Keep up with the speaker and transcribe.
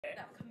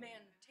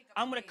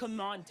I'm gonna come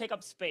on, take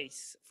up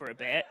space for a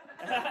bit.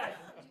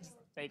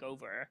 Take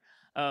over.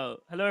 Hello,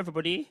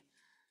 everybody.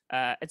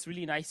 It's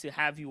really nice to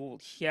have you all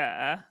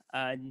here,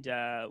 and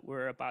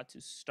we're about to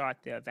start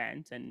the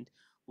event, and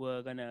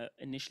we're gonna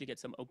initially get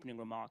some opening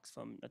remarks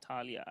from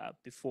Natalia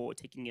before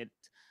taking it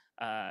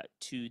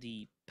to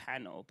the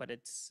panel. But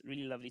it's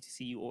really lovely to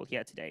see you all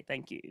here today.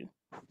 Thank you.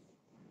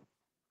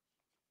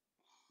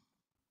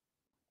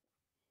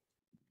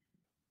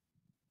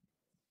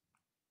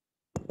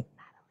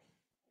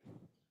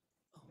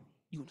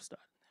 You want to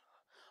start?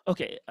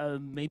 Okay,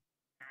 maybe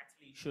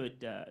Natalie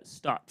should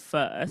start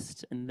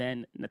first, and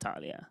then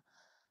Natalia.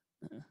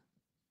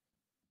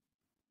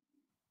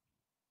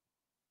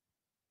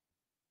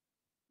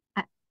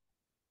 Hi,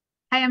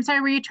 I'm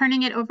sorry, were you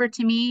turning it over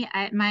to me?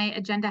 My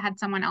agenda had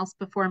someone else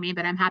before me,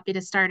 but I'm happy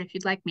to start if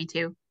you'd like me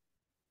to.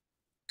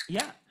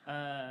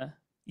 Yeah,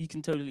 you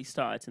can totally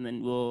start, and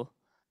then we'll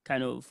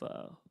kind of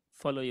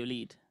follow your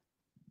lead.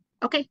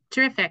 Okay,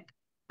 terrific.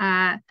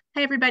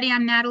 Hi, everybody.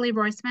 I'm Natalie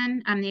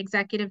Roisman. I'm the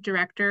Executive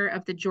Director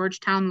of the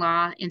Georgetown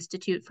Law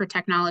Institute for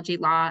Technology,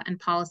 Law, and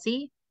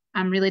Policy.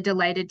 I'm really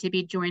delighted to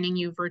be joining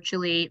you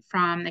virtually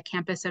from the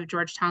campus of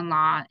Georgetown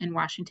Law in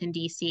Washington,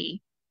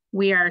 D.C.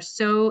 We are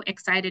so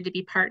excited to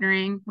be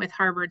partnering with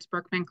Harvard's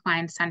Berkman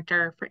Klein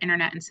Center for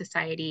Internet and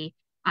Society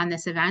on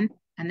this event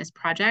and this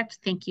project.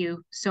 Thank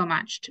you so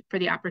much for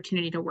the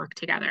opportunity to work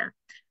together.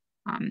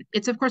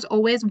 It's, of course,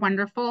 always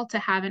wonderful to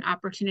have an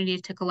opportunity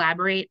to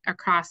collaborate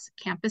across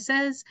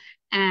campuses,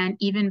 and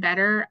even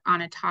better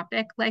on a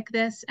topic like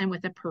this and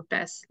with a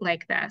purpose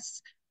like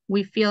this.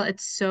 We feel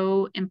it's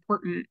so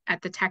important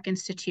at the Tech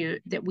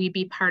Institute that we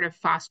be part of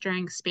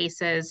fostering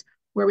spaces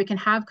where we can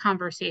have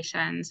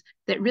conversations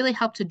that really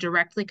help to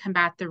directly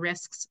combat the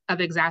risks of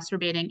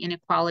exacerbating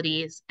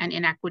inequalities and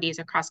inequities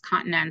across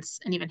continents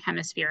and even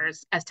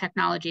hemispheres as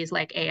technologies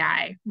like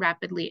AI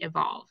rapidly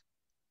evolve.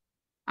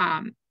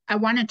 I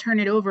want to turn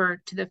it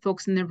over to the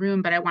folks in the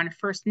room, but I want to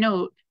first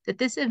note that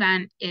this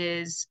event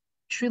is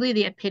truly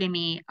the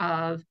epitome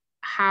of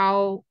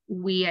how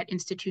we at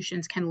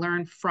institutions can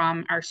learn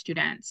from our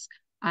students.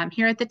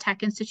 Here at the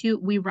Tech Institute,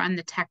 we run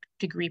the tech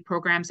degree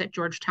programs at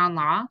Georgetown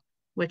Law,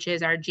 which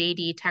is our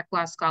JD Tech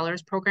Law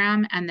Scholars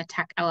Program and the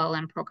Tech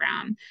LLM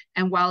program.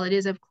 And while it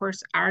is, of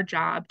course, our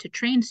job to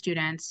train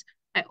students,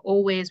 I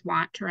always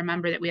want to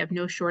remember that we have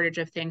no shortage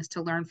of things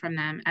to learn from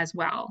them as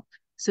well.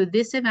 So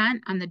this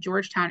event on the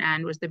Georgetown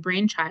end was the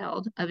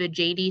brainchild of a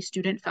JD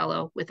student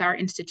fellow with our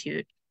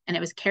institute, and it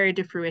was carried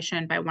to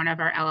fruition by one of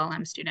our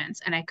LLM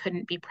students, and I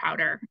couldn't be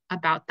prouder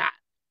about that.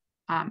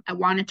 I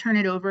want to turn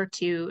it over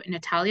to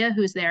Natalia,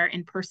 who's there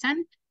in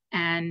person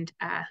and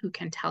who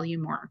can tell you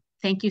more.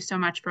 Thank you so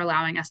much for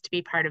allowing us to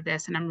be part of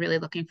this, and I'm really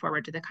looking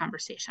forward to the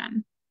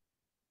conversation.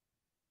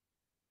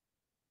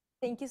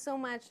 Thank you so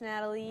much,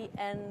 Natalie,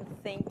 and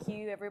thank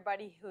you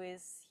everybody who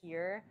is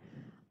here.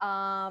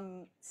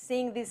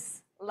 Seeing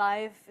this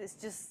live is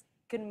just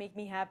couldn't make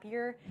me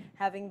happier.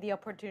 Having the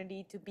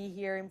opportunity to be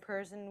here in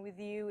person with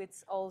you,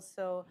 it's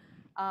also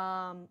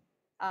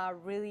a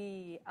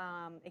really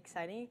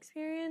exciting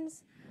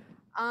experience.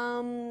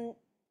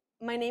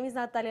 My name is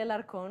Natalia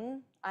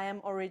Larcon. I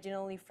am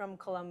originally from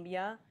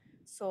Colombia,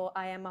 so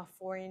I am a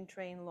foreign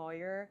trained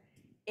lawyer,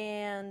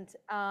 and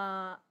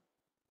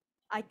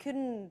I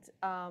couldn't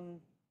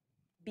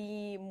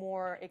be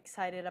more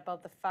excited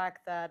about the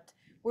fact that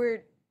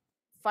we're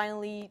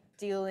finally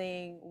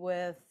dealing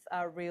with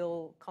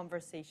real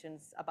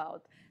conversations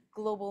about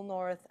global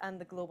North and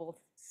the global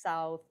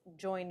South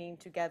joining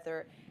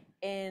together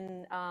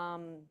in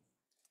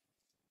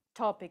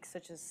topics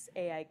such as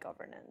AI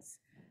governance.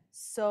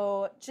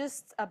 So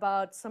just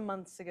about some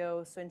months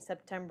ago, so in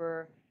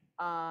September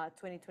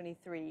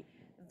 2023,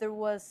 there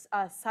was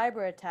a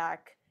cyber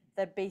attack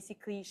that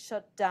basically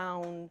shut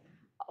down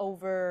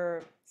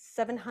over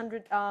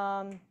 700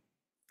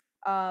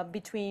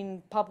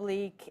 between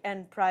public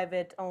and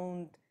private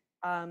owned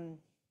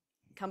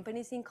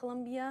companies in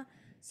Colombia.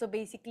 So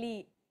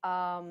basically,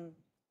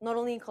 not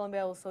only in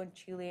Colombia, also in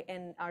Chile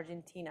and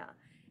Argentina.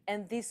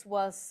 And this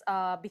was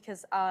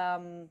because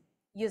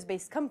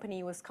US-based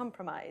company was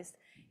compromised,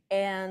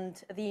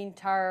 and the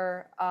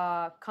entire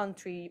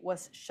country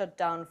was shut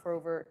down for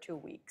over 2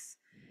 weeks.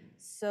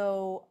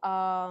 So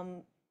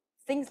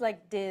things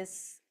like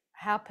this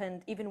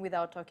happened even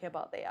without talking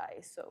about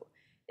AI. So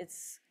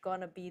it's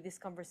gonna be, this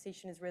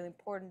conversation is really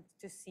important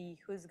to see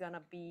who's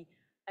gonna be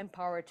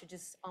empowered to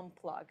just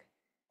unplug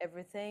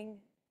everything.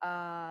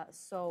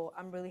 So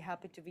I'm really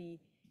happy to be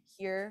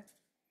here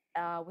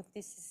with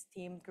this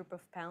esteemed group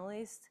of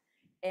panelists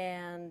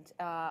and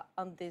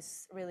on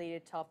this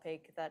related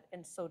topic that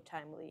is so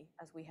timely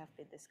as we have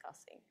been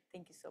discussing.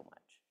 Thank you so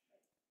much.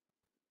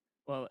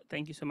 Well,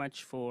 thank you so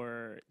much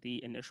for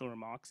the initial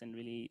remarks and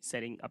really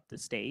setting up the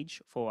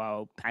stage for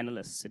our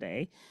panelists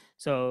today.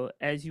 So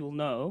as you all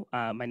know,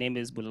 my name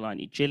is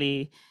Bulelani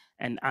Jilly,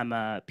 and I'm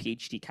a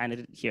PhD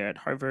candidate here at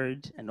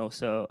Harvard and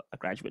also a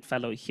graduate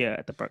fellow here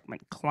at the Berkman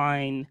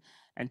Klein.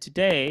 And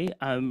today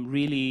I'm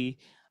really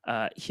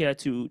here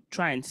to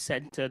try and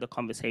center the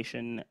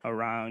conversation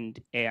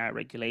around AI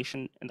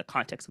regulation in the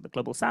context of the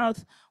Global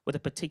South, with a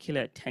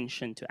particular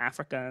attention to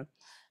Africa.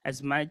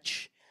 As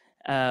much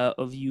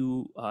of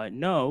you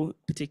know,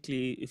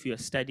 particularly if you're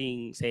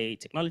studying, say,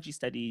 technology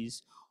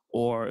studies,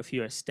 or if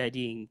you're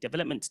studying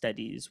development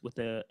studies with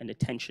an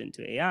attention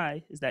to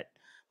AI, is that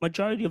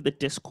majority of the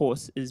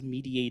discourse is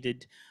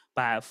mediated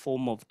by a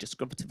form of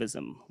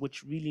descriptivism,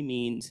 which really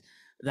means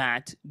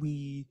that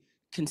we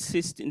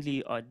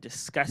consistently are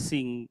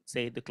discussing,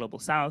 say, the Global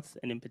South,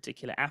 and in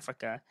particular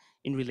Africa,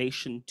 in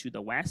relation to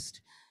the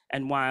West.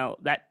 And while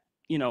that,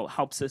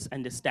 helps us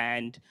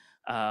understand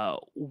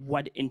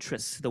what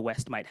interests the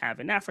West might have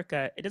in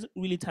Africa, it doesn't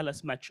really tell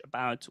us much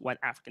about what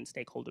African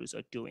stakeholders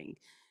are doing.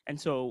 And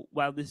so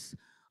while this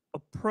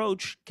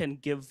approach can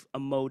give a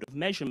mode of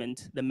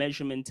measurement, the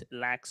measurement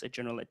lacks a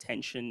general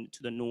attention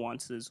to the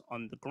nuances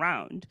on the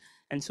ground.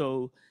 And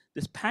so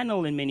this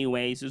panel in many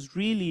ways is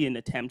really an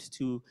attempt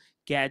to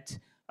get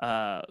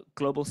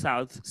Global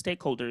South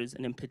stakeholders,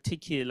 and in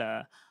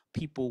particular,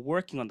 people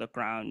working on the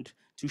ground,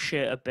 to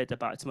share a bit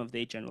about some of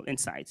their general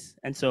insights.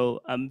 And so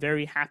I'm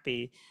very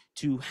happy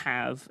to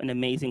have an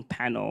amazing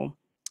panel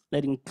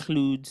that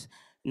includes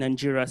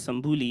Nanjira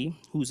Sambuli,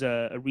 who's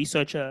a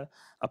researcher,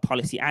 a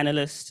policy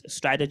analyst, a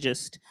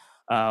strategist,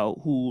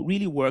 who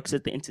really works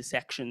at the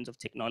intersections of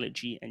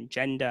technology and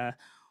gender,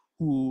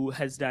 who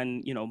has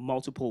done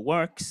multiple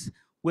works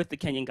with the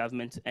Kenyan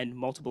government and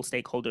multiple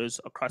stakeholders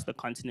across the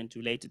continent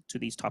related to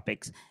these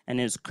topics, and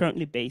is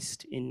currently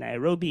based in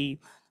Nairobi,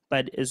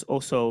 but is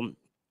also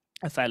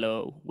a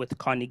fellow with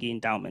Carnegie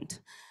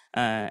Endowment.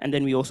 And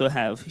then we also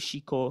have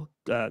Shiko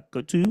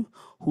Gotu,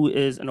 who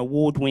is an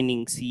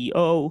award-winning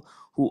CEO,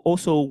 who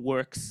also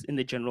works in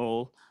the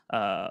general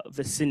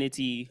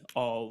vicinity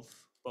of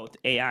both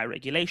AI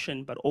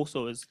regulation, but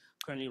also is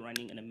currently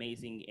running an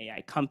amazing AI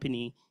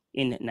company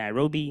in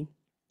Nairobi.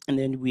 And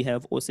then we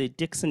have also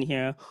Dixon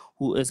here,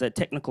 who is a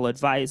technical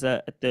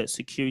advisor at the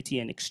Security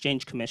and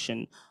Exchange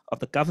Commission of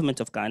the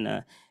government of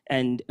Ghana,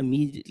 and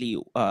immediately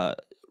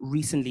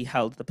recently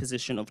held the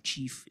position of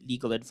chief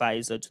legal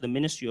advisor to the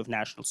Ministry of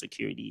National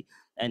Security,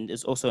 and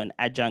is also an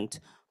adjunct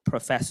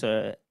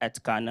professor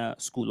at Ghana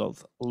School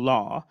of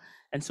Law.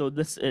 And so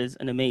this is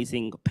an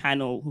amazing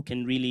panel who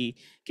can really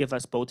give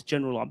us both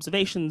general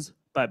observations,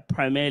 but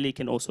primarily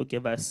can also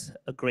give us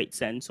a great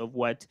sense of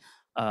what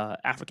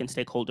African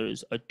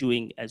stakeholders are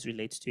doing as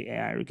relates to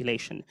AI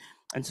regulation.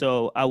 And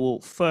so I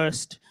will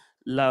first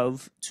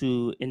love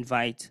to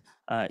invite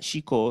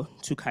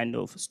Shiko to kind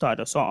of start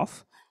us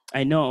off.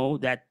 I know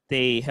that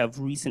they have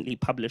recently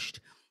published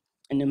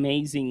an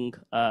amazing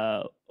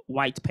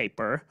white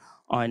paper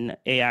on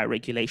AI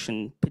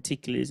regulation,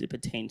 particularly as it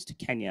pertains to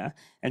Kenya.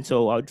 And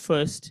so I would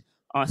first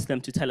ask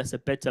them to tell us a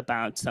bit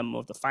about some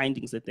of the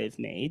findings that they've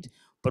made,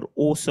 but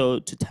also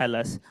to tell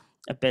us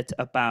a bit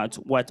about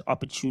what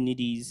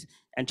opportunities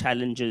and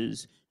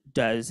challenges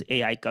does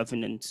AI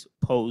governance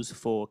pose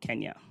for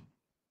Kenya.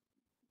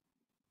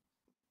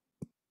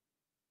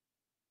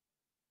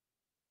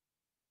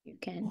 You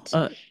can't.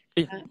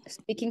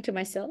 Speaking to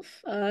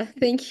myself,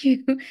 thank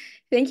you.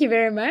 Thank you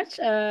very much,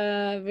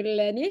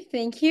 Vilani.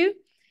 Thank you.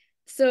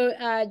 So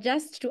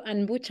just to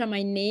unbutcher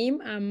my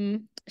name,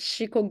 I'm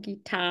Shiko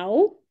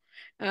Gitao.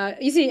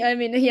 You see, I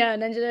mean, yeah,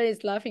 Nanjira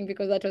is laughing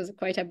because that was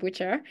quite a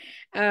butcher.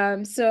 So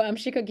I'm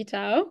Shiko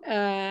Gitao,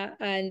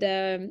 and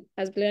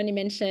as Vilani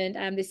mentioned,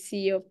 I'm the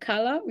CEO of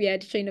Kala. We are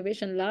Digital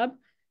Innovation Lab.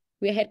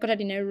 We're headquartered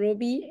in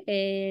Nairobi,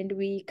 and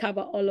we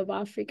cover all of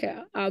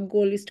Africa. Our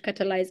goal is to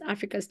catalyze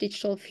Africa's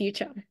digital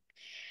future.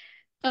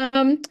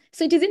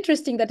 So it is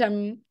interesting that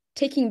I'm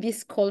taking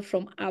this call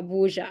from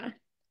Abuja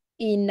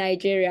in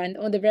Nigeria, and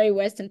on the very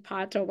western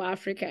part of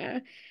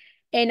Africa.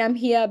 And I'm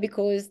here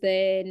because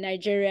the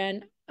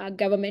Nigerian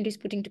government is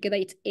putting together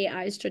its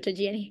AI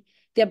strategy, and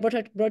they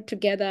have brought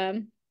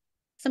together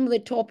some of the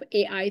top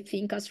AI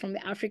thinkers from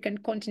the African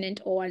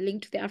continent, or are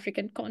linked to the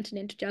African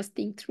continent, to just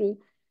think through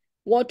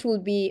what will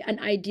be an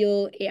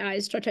ideal AI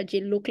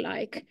strategy look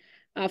like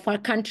for a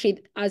country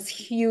as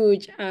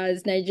huge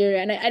as Nigeria.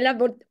 And I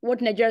love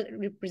what Nigeria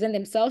represent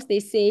themselves. They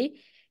say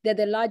they're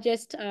the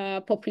largest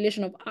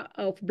population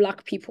of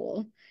Black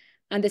people.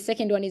 And the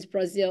second one is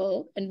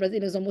Brazil. And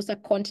Brazil is almost a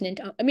continent.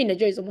 I mean,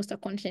 Nigeria is almost a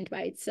continent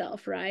by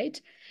itself, right?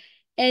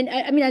 And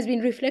I mean, I've been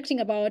reflecting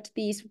about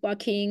this,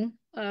 working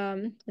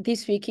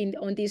this week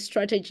on this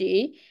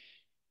strategy.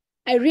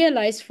 I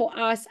realized for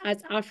us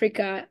as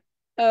Africa,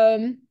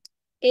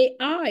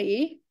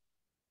 AI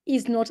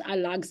is not a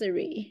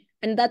luxury.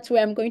 And that's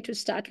where I'm going to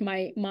start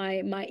my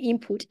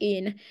input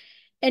in.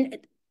 And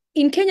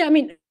in Kenya, I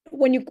mean,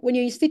 when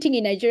you're sitting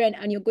in Nigeria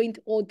and you're going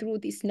all through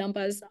these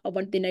numbers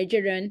about the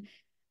Nigerian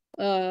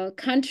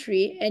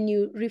country, and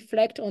you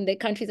reflect on the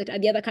countries that are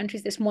the other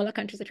countries, the smaller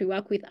countries that we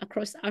work with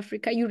across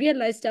Africa, you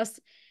realize just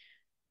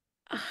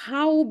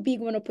how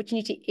big an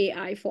opportunity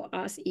AI for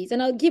us is.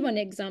 And I'll give an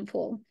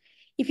example.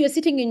 If you're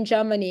sitting in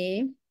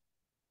Germany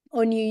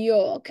or New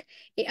York,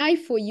 AI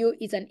for you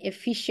is an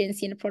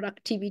efficiency and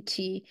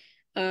productivity.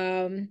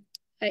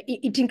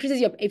 It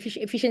increases your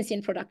efficiency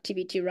and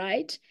productivity,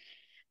 right?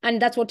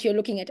 And that's what you're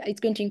looking at. It's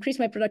going to increase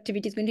my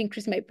productivity. It's going to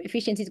increase my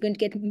efficiency. It's going to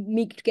get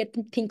me to get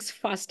things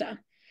faster.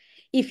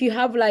 If you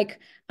have like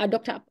a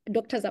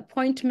doctor's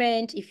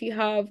appointment, if you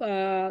have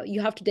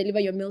to deliver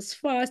your meals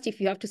fast, if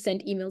you have to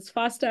send emails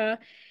faster,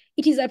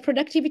 it is a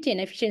productivity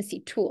and efficiency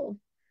tool.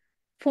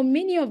 For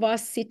many of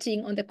us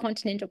sitting on the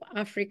continent of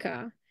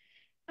Africa,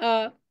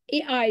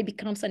 AI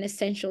becomes an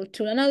essential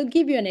tool. And I'll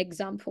give you an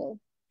example.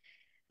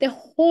 The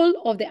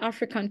whole of the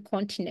African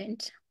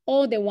continent,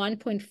 all the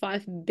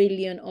 1.5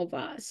 billion of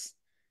us,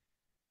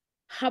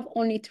 have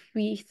only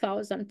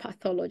 3,000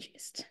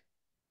 pathologists,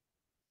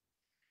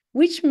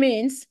 which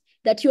means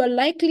that you are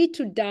likely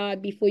to die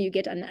before you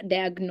get a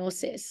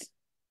diagnosis.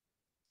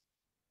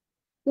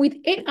 With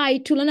AI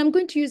tool, and I'm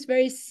going to use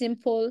very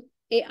simple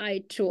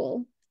AI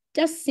tool,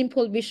 just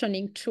simple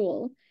visioning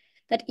tool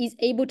that is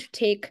able to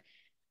take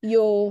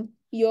your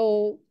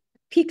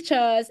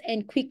pictures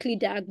and quickly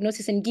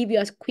diagnosis and give you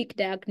a quick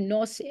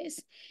diagnosis.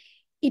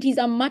 It is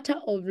a matter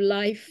of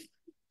life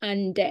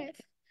and death.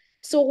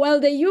 So while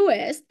the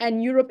US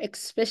and Europe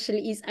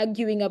especially is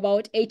arguing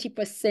about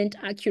 80%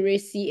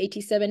 accuracy,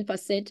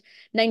 87%,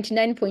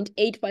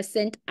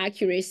 99.8%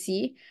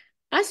 accuracy,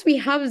 as we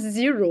have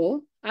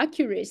zero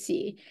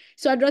accuracy.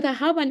 So I'd rather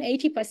have an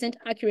 80%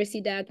 accuracy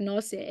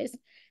diagnosis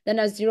than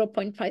a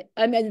 0.5,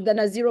 than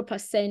a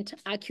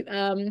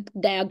 0%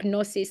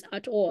 diagnosis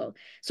at all.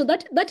 So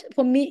that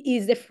for me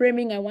is the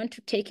framing I want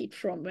to take it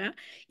from. Yeah?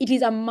 It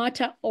is a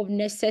matter of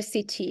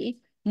necessity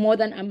more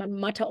than a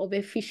matter of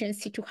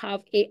efficiency to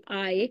have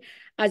AI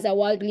as a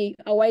widely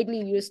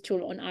used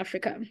tool on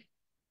Africa.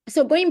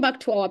 So going back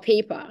to our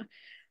paper,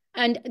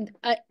 and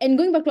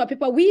going back to our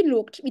paper, we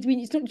looked,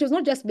 it was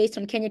not just based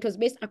on Kenya, it was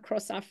based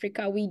across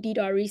Africa. We did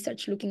our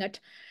research looking at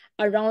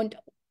around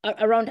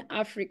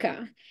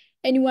Africa.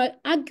 And we were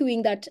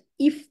arguing that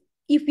if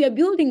we are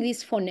building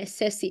this for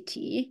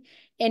necessity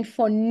and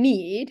for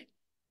need,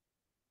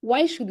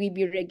 why should we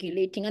be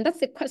regulating? And that's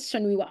the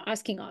question we were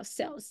asking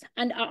ourselves.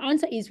 And our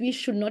answer is we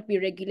should not be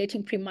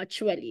regulating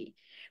prematurely.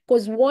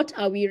 Because what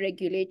are we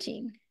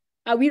regulating?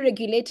 Are we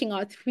regulating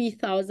our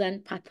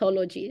 3,000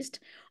 pathologists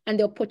and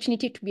the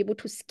opportunity to be able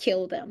to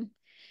scale them?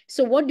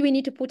 So what do we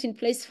need to put in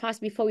place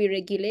first before we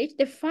regulate?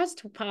 The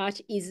first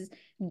part is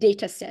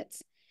data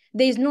sets.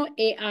 There is no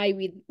AI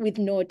with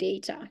no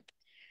data.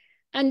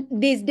 And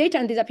there's data,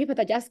 and there's a paper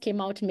that just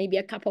came out maybe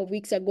a couple of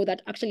weeks ago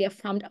that actually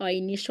affirmed our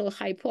initial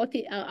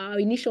hypothesis, our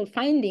initial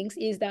findings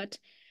is that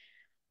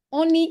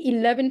only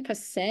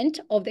 11%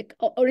 of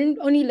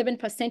only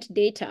 11%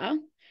 data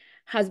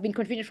has been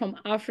contributed from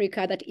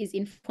Africa that is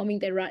informing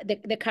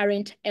the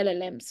current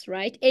LLMs,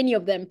 right? Any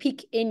of them,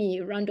 pick any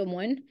random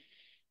one.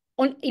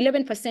 On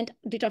 11%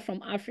 data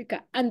from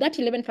Africa, and that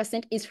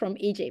 11% is from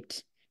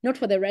Egypt, not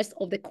for the rest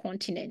of the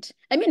continent.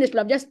 I mean, it should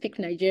have just picked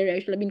Nigeria.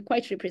 It should have been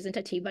quite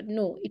representative, but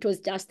no, it was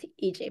just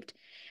Egypt.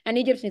 And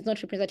Egypt is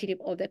not representative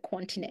of the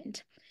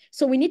continent.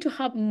 So we need to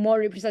have more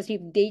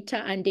representative data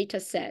and data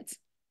sets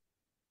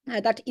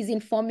that is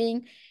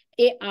informing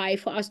AI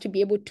for us to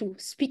be able to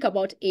speak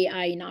about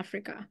AI in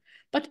Africa.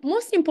 But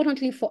most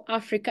importantly for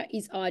Africa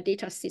is our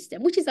data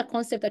system, which is a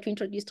concept that we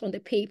introduced on the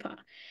paper.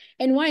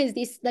 And why is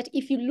this? That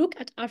if you look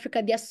at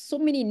Africa, there are so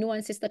many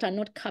nuances that are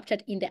not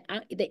captured in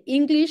the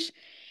English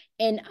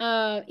and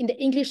in the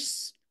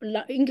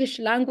English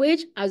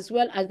language, as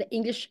well as the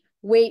English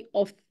way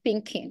of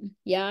thinking.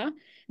 Yeah,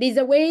 there's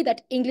a way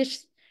that English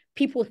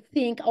people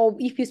think, or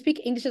if you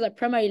speak English as a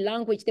primary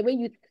language, the way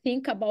you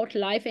think about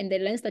life and the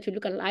lens that you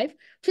look at life,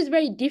 which is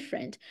very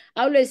different.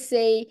 I always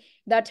say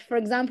that, for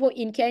example,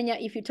 in Kenya,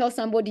 if you tell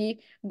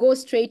somebody, go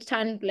straight,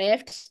 turn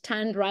left,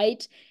 turn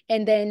right,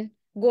 and then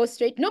go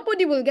straight,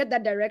 nobody will get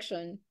that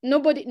direction.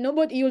 Nobody,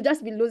 you'll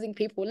just be losing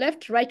people.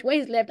 Left, right, where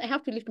is left? I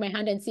have to lift my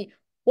hand and see,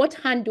 what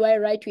hand do I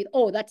write with?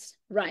 Oh, that's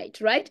right,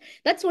 right?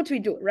 That's what we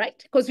do, right?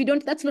 Because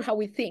that's not how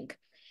we think.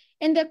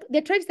 And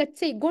the tribes that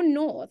say, go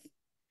north,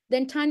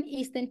 then turn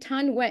east, then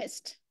turn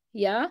west,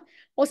 yeah?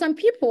 Or some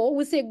people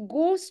will say,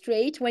 go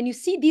straight. When you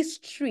see this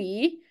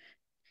tree,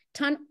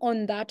 turn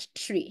on that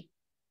tree.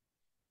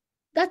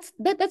 That's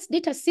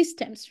data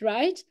systems,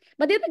 right?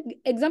 But the other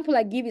example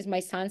I give is my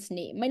son's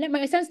name.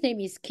 My son's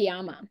name is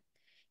Kiama.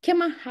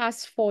 Kiama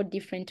has 4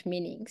 different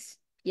meanings,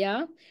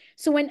 yeah?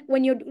 So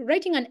when you're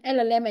writing an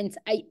LLM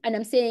and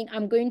I'm saying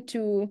I'm going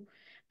to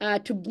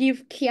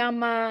give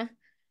Kiama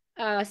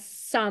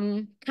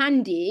some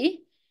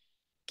candy,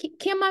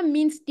 Kiama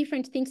means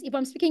different things. If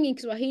I'm speaking in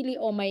Swahili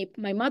or my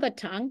mother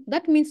tongue,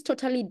 that means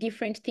totally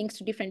different things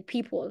to different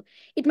people.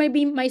 It might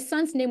be my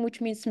son's name, which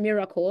means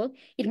miracle.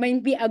 It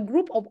might be a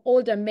group of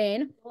older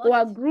men or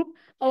a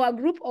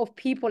group of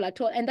people at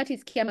all. And that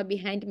is Kiama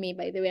behind me,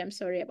 by the way. I'm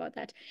sorry about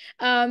that.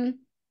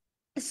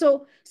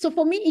 So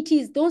for me, it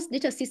is those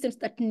data systems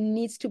that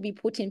needs to be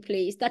put in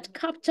place that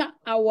capture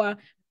our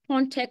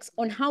context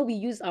on how we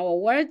use our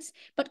words,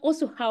 but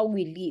also how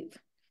we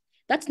live.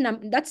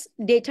 That's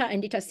data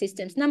and data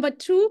systems. Number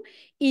 2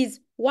 is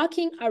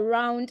working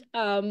around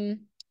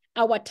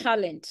our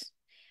talent.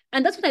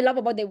 And that's what I love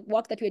about the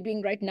work that we're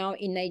doing right now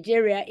in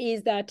Nigeria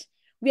is that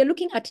we are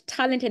looking at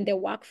talent in the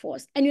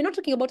workforce. And we're not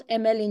talking about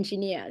ML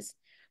engineers.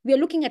 We are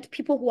looking at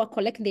people who are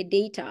collecting the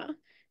data,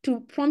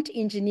 to prompt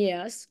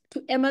engineers, to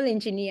ML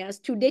engineers,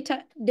 to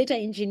data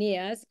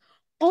engineers,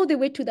 all the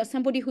way to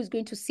somebody who's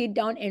going to sit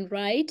down and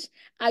write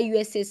a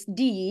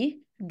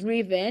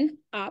USSD-driven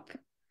app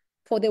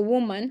for the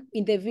woman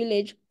in the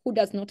village who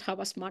does not have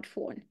a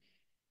smartphone.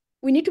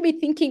 We need to be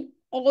thinking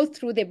all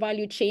through the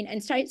value chain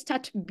and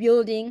start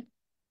building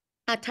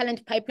a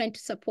talent pipeline to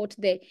support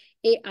the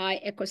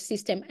AI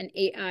ecosystem and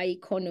AI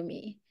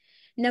economy.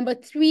 Number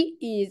 3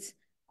 is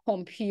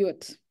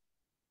compute.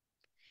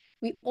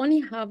 We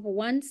only have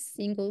one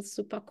single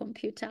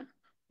supercomputer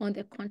on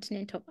the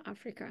continent of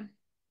Africa.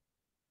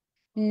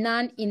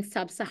 None in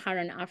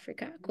sub-Saharan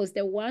Africa, because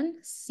the one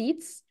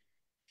sits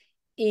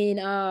in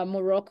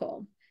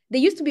Morocco. There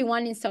used to be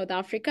one in South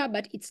Africa,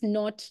 but it's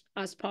not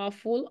as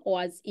powerful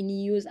or as in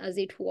use as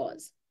it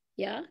was.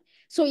 Yeah.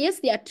 So yes,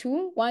 there are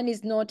 2. One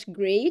is not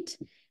great.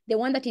 The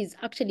one that is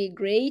actually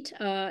great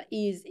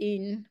is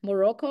in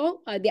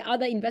Morocco. The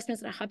other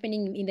investments that are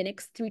happening in the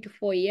next 3 to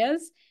 4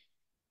 years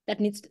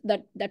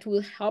that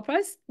will help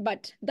us.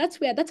 But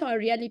that's our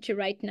reality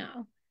right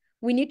now.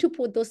 We need to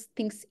put those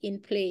things in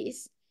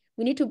place.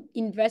 We need to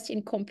invest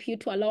in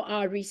compute to allow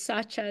our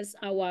researchers,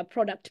 our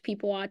product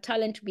people, our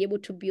talent to be able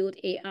to build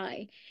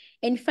AI.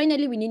 And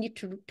finally, we need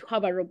to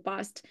have a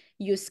robust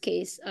use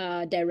case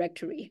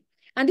directory.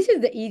 And this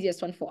is the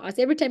easiest one for us.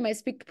 Every time I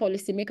speak to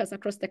policymakers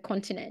across the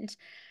continent,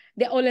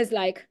 they're always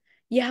like,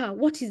 yeah,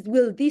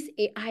 will this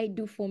AI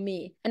do for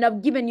me? And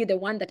I've given you the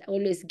one that I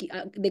always give,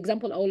 the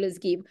example I always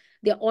give.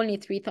 There are only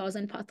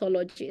 3,000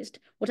 pathologists.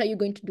 What are you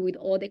going to do with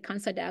all the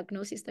cancer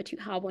diagnosis that you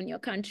have on your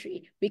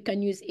country? We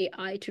can use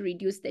AI to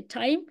reduce the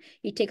time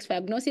it takes for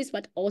diagnosis,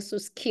 but also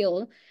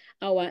skill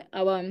our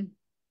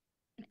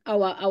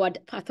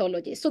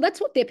pathologists. So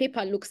that's what the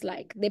paper looks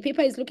like. The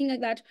paper is looking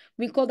at that.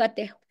 We call that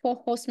the 4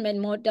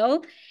 horsemen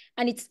model.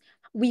 And it's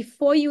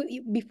before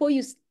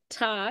you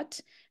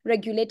start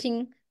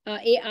regulating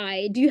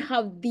AI, do you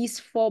have these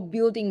 4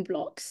 building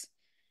blocks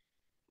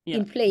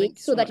in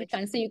place so that you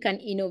can say you can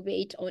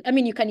innovate on,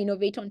 you can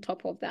innovate on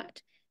top of that.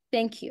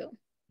 Thank you.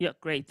 Yeah,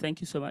 great. Thank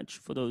you so much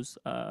for those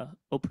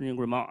opening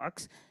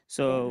remarks.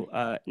 So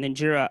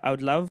Ninjira, I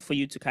would love for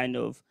you to kind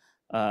of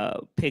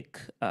pick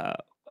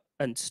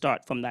and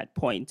start from that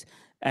point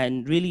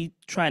and really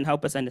try and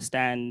help us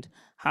understand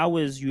how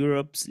is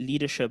Europe's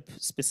leadership,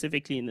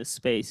 specifically in this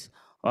space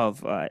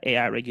of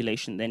AI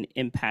regulation, then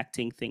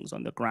impacting things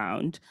on the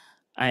ground,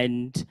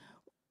 and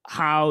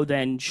how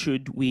then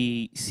should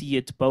we see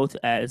it both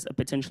as a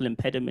potential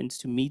impediment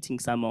to meeting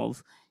some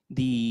of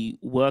the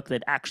work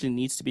that actually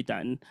needs to be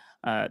done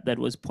that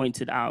was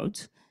pointed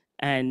out,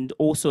 and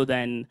also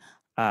then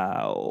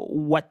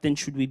what then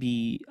should we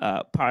be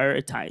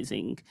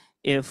prioritizing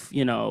if,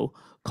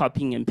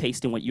 copying and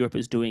pasting what Europe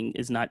is doing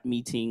is not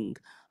meeting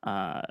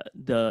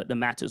the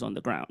matters on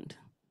the ground?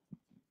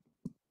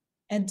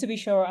 And to be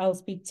sure, I'll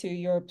speak to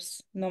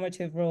Europe's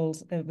normative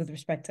roles with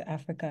respect to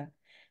Africa.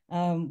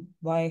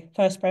 By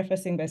first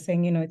prefacing by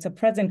saying, it's a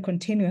present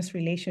continuous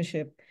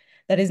relationship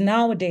that is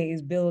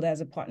nowadays billed as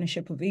a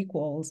partnership of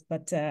equals,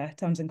 but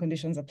terms and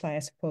conditions apply, I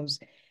suppose.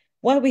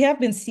 What we have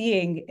been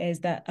seeing is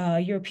that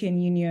European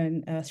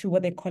Union, through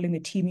what they're calling the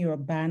Team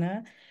Europe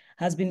banner,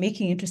 has been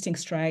making interesting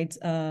strides.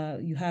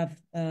 You have,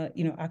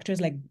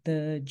 actors like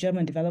the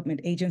German Development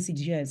Agency,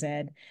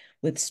 GIZ,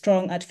 with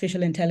strong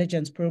artificial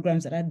intelligence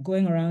programs that are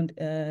going around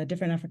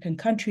different African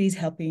countries,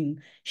 helping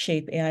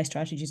shape AI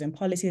strategies and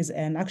policies.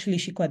 And actually,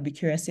 Shiko, I'd be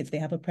curious if they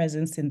have a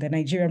presence in the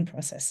Nigerian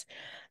process.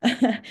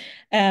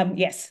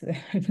 Yes,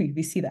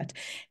 we see that.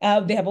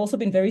 They have also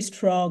been very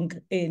strong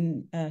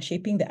in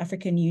shaping the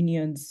African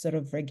Union's sort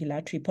of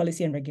regulatory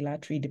policy and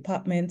regulatory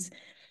departments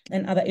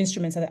and other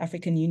instruments at the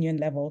African Union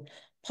level.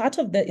 Part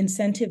of the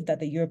incentive that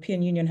the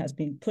European Union has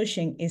been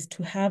pushing is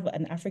to have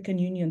an African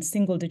Union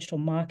single digital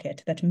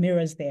market that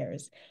mirrors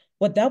theirs.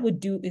 What that would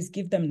do is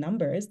give them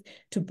numbers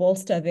to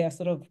bolster their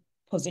sort of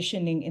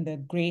positioning in the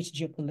great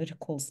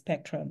geopolitical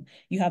spectrum.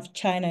 You have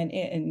China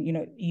and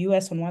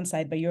US on one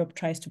side, but Europe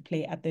tries to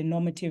play at the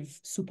normative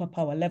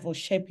superpower level,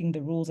 shaping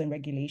the rules and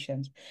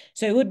regulations.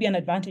 So it would be an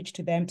advantage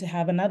to them to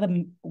have another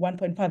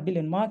 1.5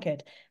 billion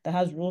market that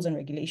has rules and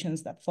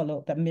regulations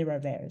that mirror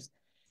theirs.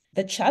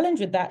 The challenge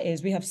with that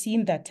is we have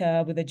seen that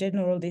with the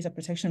General Data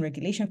Protection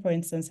Regulation, for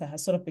instance, that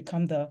has sort of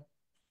become the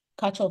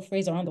catch-all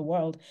phrase around the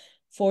world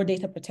for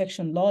data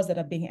protection laws that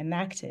are being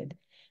enacted,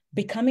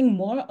 becoming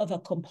more of a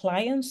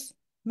compliance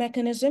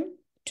mechanism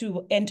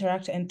to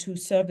interact and to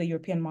serve the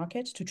European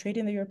market, to trade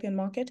in the European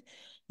market,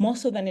 more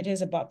so than it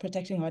is about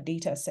protecting our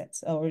data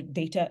sets or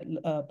data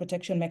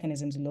protection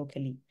mechanisms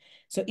locally.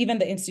 So even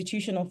the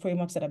institutional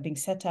frameworks that are being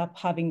set up,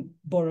 having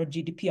borrowed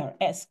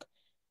GDPR-esque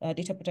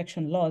data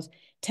protection laws,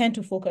 tend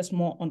to focus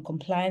more on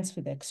compliance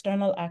with the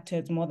external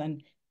actors more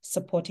than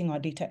supporting our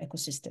data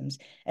ecosystems.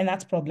 And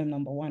that's problem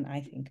number one,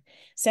 I think.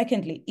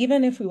 Secondly,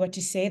 even if we were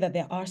to say that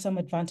there are some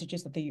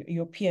advantages that the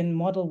European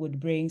model would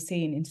bring,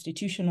 say in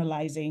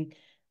institutionalizing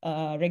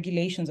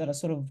regulations at a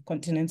sort of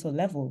continental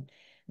level,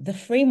 the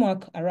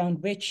framework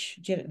around which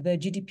the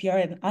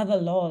GDPR and other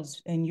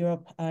laws in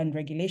Europe and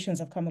regulations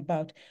have come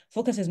about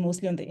focuses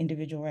mostly on the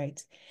individual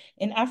rights.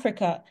 In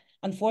Africa,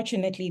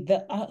 unfortunately,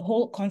 the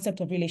whole concept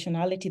of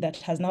relationality that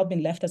has now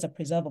been left as a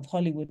preserve of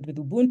Hollywood with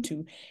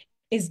Ubuntu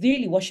is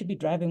really what should be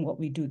driving what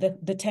we do,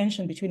 the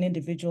tension between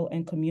individual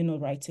and communal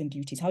rights and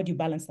duties. How do you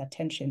balance that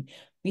tension?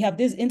 We have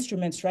these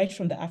instruments right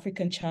from the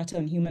African Charter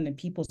on Human and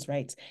People's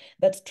Rights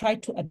that try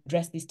to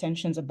address these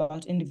tensions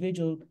about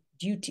individual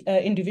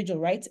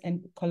rights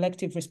and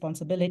collective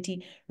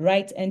responsibility,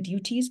 rights and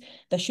duties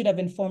that should have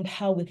informed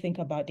how we think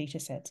about data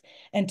sets.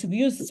 And to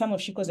use some of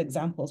Shiko's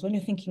examples, when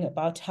you're thinking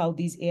about how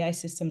these AI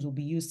systems will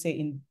be used, say,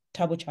 in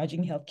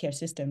turbocharging healthcare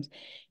systems,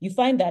 you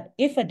find that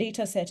if a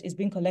data set is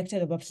being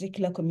collected about a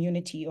particular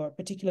community or a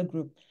particular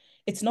group,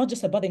 it's not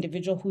just about the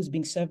individual who's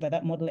being served by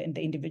that model and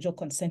the individual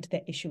consent they're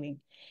issuing.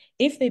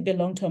 If they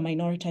belong to a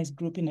minoritized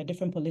group in a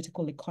different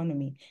political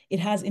economy, it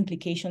has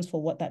implications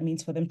for what that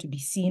means for them to be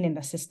seen in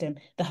a system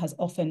that has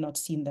often not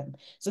seen them.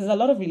 So there's a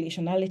lot of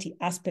relationality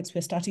aspects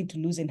we're starting to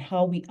lose in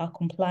how we are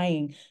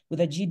complying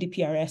with a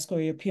GDPR-esque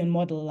or European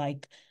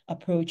model-like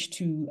approach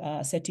to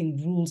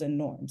setting rules and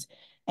norms.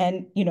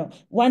 And, you know,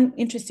 one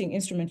interesting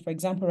instrument, for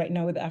example, right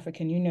now with the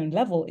African Union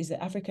level is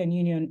the African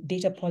Union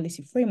Data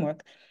Policy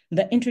Framework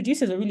that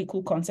introduces a really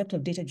cool concept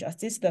of data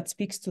justice that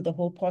speaks to the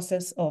whole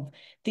process of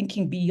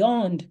thinking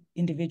beyond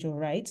individual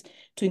rights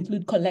to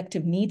include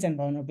collective needs and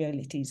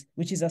vulnerabilities,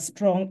 which is a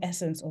strong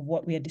essence of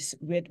what we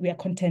are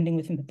contending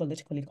with in the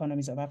political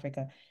economies of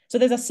Africa. So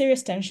there's a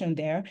serious tension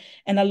there.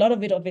 And a lot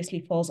of it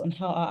obviously falls on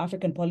how our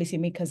African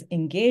policymakers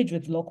engage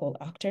with local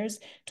actors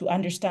to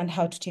understand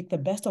how to take the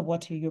best of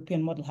what the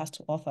European model has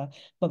to offer,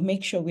 but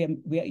make sure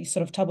we are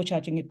sort of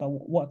turbocharging it by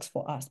what works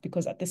for us.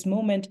 Because at this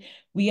moment,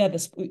 we are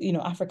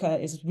Africa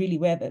is really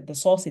where the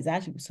source is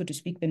at, so to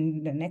speak. The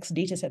next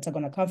data sets are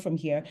going to come from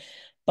here.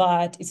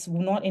 But it's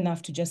not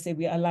enough to just say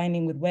we're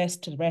aligning with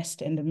West,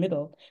 rest, and the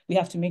middle. We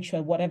have to make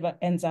sure whatever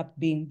ends up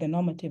being the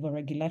normative or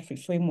regulatory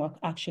framework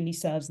actually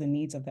serves the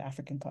needs of the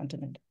African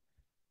continent.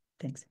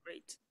 Thanks.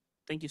 Great.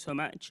 Thank you so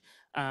much.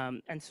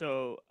 And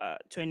so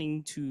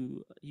turning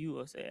to you,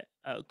 Jose,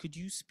 could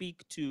you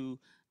speak to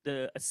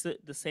the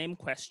same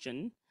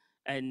question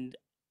and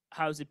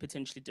how is it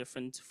potentially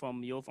different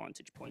from your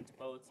vantage point,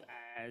 both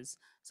as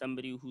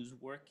somebody who's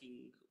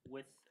working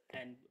with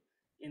and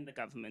in the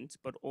government,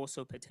 but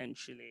also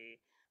potentially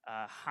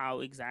how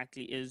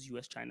exactly is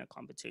US-China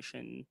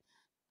competition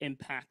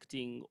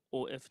impacting,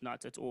 or if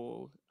not at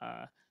all,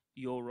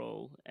 your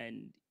role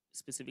and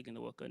specifically in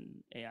the work on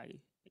AI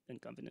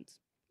and governance?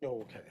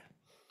 Okay.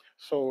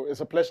 So it's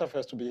a pleasure for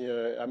us to be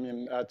here. I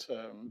mean, at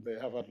the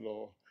Harvard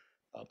Law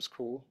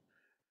School.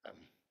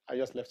 I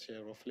just left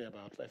here roughly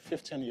about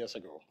 15 years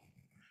ago.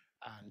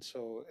 And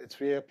so it's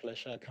really a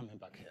pleasure coming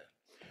back here.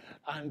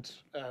 And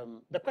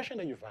the question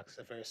that you've asked is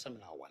a very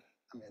similar one.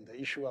 I mean, the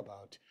issue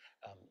about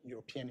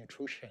European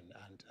intrusion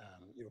and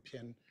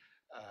European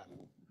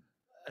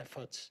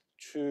efforts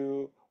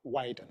to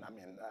widen. I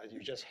mean, you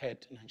just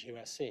heard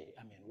Nigeria say,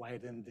 I mean,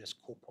 widen the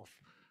scope of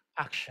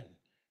action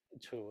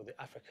to the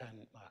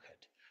African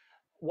market.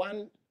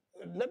 One,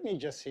 let me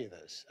just say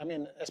this. I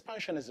mean,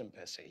 expansionism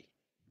per se.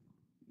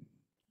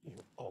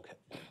 Okay.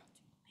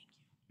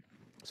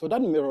 So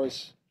that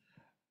mirrors,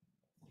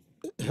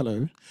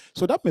 hello.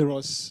 So that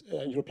mirrors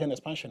European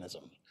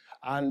expansionism.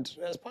 And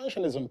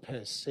expansionism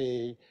per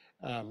se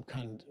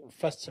can,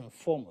 first and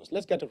foremost,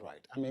 let's get it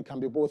right. I mean, can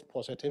be both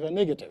positive and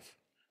negative.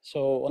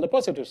 So on the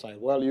positive side,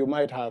 well, you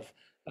might have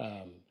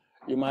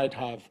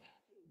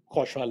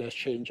cultural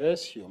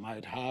exchanges, you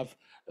might have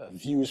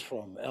views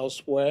from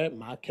elsewhere,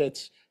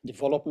 markets,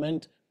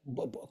 development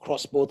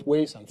across both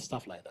ways and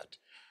stuff like that.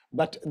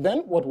 But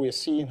then what we're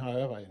seeing,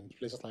 however, in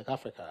places like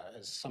Africa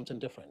is something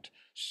different.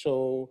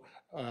 So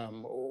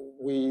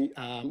we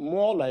are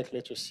more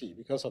likely to see,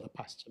 because of the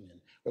past, I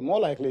mean, we're more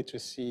likely to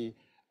see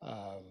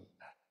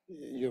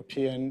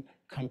European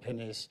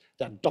companies,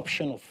 the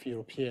adoption of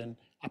European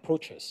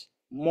approaches,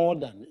 more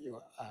than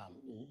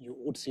you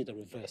would see the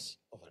reverse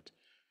of it.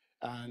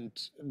 And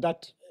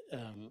that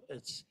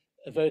it's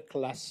a very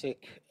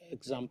classic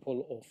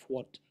example of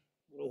what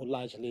will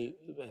largely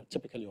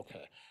typically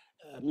occur.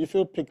 If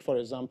you pick, for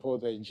example,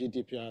 the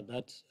GDPR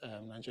that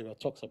Nigeria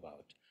talks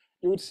about,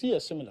 you would see a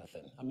similar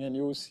thing. I mean,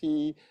 you will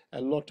see a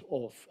lot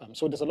of,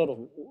 so there's a lot of,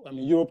 I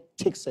mean, Europe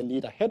takes a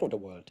lead ahead of the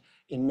world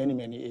in many,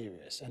 many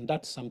areas. And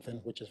that's something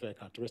which is very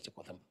characteristic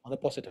of them on the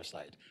positive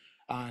side.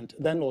 And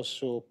then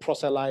also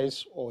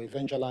proselytize or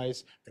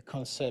evangelize the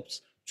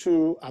concepts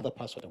to other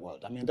parts of the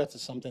world. I mean, that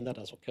is something that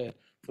has occurred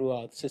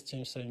throughout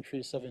 16th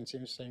century,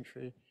 17th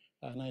century,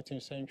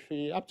 19th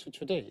century, up to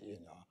today, you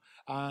know.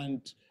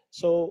 And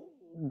so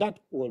that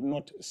will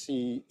not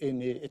see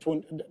any,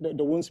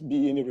 there won't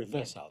be any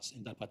reversals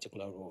in that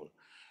particular role.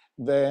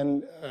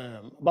 Then,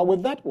 but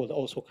with that will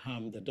also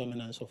come the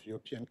dominance of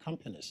European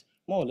companies,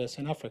 more or less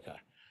in Africa.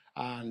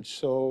 And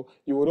so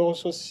you would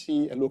also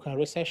see a local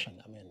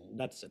recession. I mean,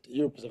 that's it.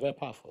 Europe is a very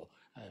powerful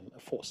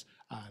force,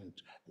 and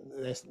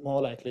there's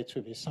more likely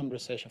to be some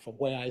recession from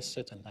where I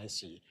sit, and I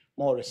see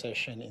more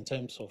recession in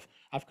terms of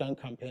African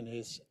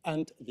companies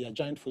and their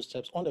giant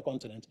footsteps on the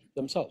continent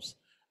themselves.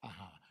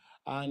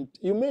 And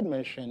you made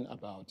mention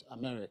about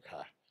America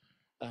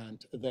and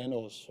then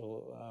also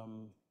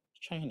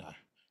China,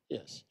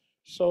 yes.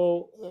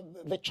 So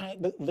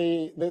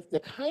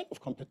the kind of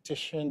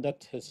competition that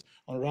is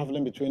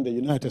unraveling between the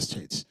United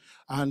States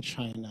and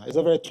China is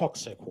a very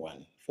toxic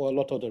one for a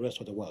lot of the rest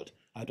of the world.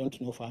 I don't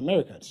know for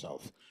America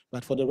itself,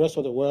 but for the rest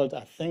of the world,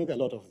 I think a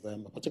lot of them,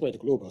 particularly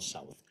the global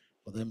south,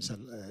 for them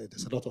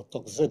there's a lot of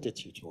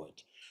toxicity to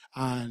it.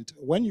 And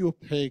when you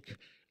pick,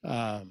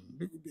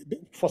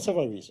 for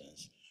several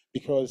reasons,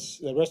 because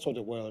the rest of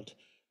the world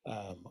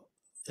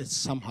is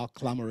somehow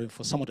clamoring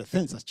for some of the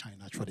things that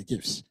China actually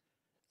gives,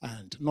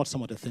 and not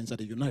some of the things that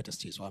the United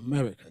States or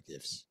America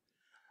gives.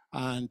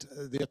 And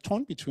they are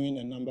torn between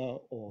a number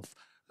of,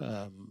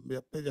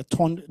 they're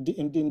torn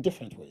in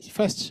different ways.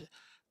 First,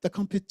 the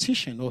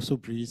competition also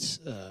breeds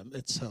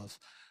itself.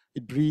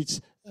 It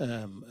breeds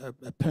a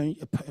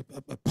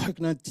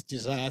poignant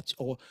desire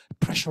or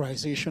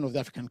pressurization of the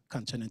African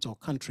continent or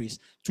countries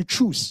to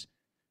choose.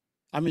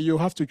 I mean, you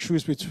have to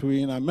choose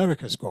between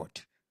America's God,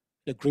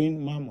 the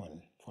green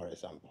mammon, for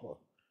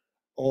example,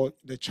 or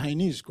the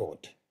Chinese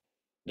God,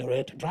 the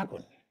red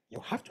dragon. You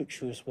have to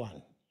choose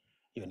one,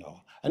 you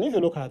know. And if you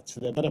look at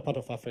the better part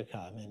of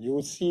Africa, I mean, you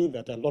will see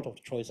that a lot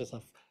of choices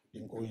have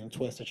been going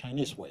towards the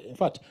Chinese way. In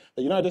fact,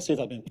 the United States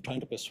have been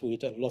trying to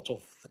persuade a lot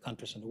of the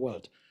countries in the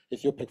world.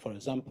 If you pick, for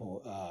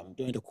example,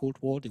 during the Cold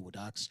War, they would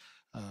ask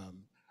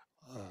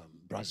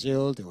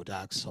Brazil, they would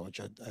ask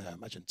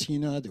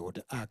Argentina, they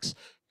would ask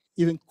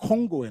even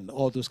Congo and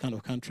all those kind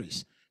of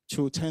countries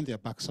to turn their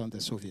backs on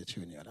the Soviet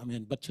Union. I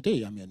mean, but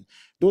today, I mean,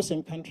 those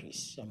same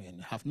countries, I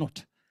mean, have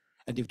not.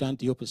 And they've done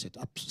the opposite.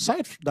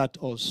 Aside from that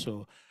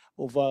also,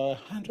 over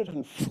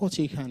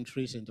 140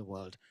 countries in the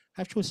world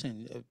have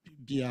chosen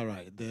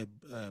BRI, the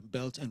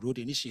Belt and Road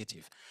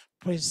Initiative,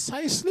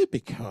 precisely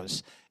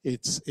because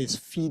it's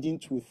feeding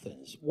two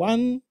things.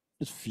 One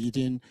is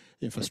feeding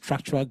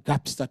infrastructural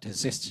gaps that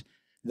exist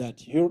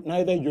that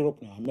neither Europe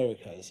nor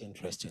America is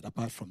interested,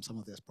 apart from some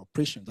of the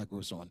expropriation that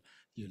goes on,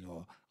 you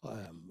know,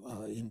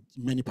 in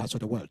many parts of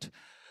the world.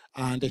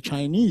 And the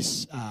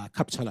Chinese are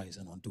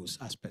capitalizing on those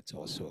aspects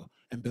also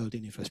and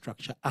building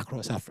infrastructure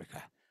across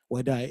Africa,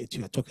 whether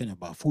you're talking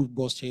about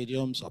football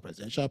stadiums or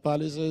presidential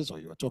palaces, or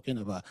you're talking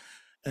about,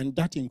 and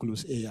that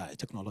includes AI,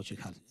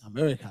 technological.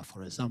 America,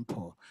 for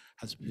example,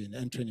 has been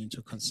entering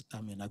into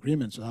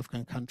agreements with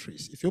African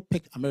countries. If you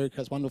pick America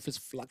as one of its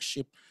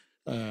flagship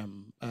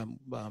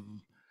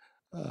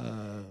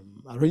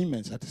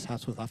arrangements that it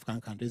has with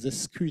African countries, the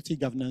Security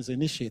Governance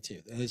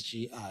Initiative, the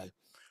SGI.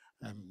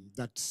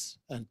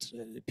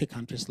 Pick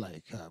countries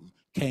like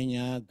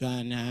Kenya,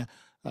 Ghana,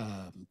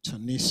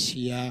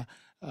 Tunisia,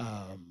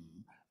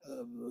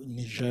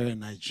 Niger, and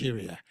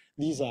Nigeria.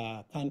 These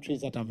are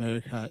countries that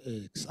America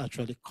is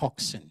actually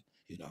coaxing,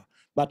 you know.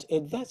 But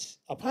that's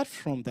apart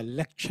from the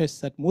lectures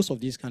that most of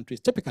these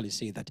countries typically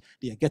say that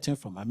they are getting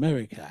from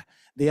America,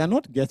 they are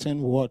not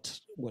getting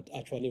what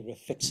actually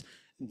reflects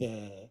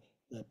the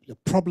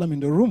problem in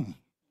the room.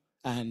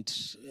 And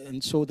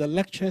so the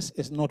lectures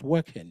is not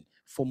working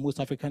for most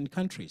African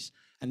countries.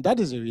 And that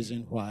is the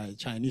reason why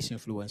Chinese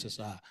influences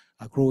are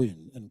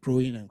growing and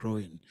growing and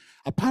growing.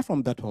 Apart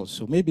from that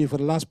also, maybe for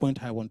the last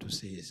point I want to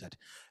say is that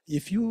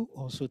if you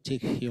also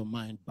take your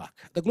mind back,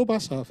 the global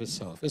south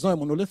itself is not a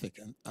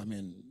monolithic, I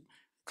mean,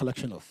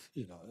 collection of,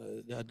 you know,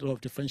 there are a lot of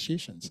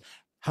differentiations.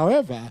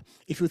 However,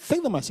 if you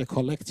think them as a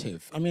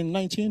collective, I mean,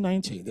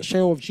 1990, the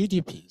share of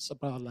GDP is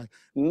about like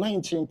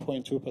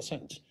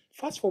 19.2%.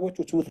 Fast forward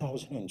to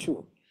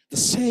 2002, the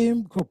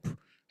same group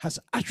has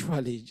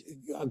actually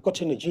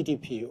gotten a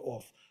GDP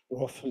of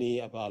roughly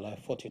about like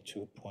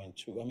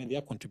 42.2. I mean,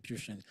 their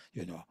contribution,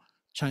 you know,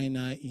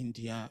 China,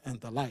 India,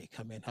 and the like,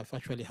 I mean, have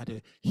actually had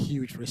a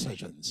huge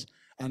resurgence.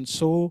 And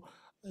so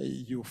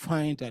you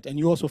find that, and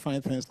you also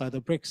find things like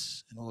the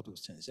BRICS and all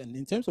those things. And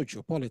in terms of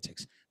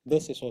geopolitics,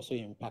 this is also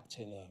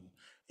impacting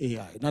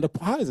AI. Now,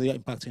 how is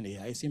it impacting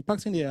AI? It's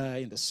impacting AI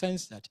in the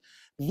sense that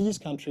these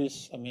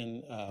countries, I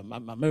mean,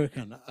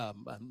 America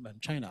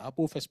and China are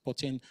both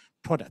exporting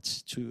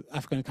products to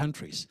African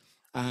countries.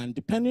 And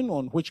depending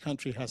on which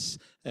country has,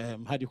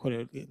 how do you call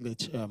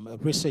it, a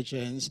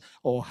resurgence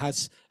or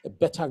has a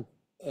better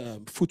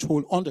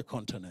foothold on the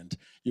continent,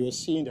 you're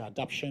seeing the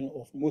adoption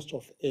of most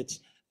of its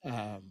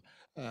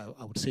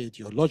I would say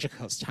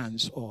ideological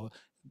stance or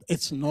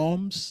its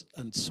norms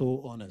and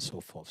so on and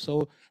so forth.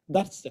 So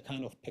that's the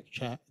kind of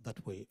picture that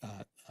we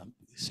are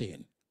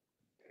seeing.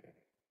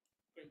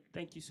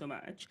 Thank you so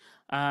much.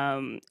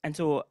 And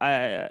so,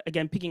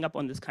 again, picking up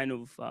on this kind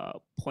of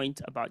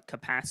point about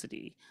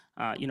capacity,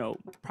 you know,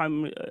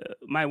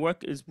 my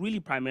work is really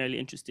primarily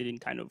interested in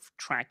kind of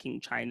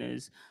tracking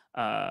China's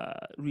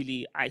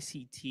really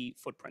ICT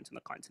footprint on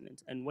the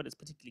continent. And what is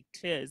particularly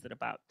clear is that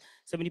about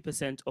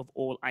 70% of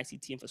all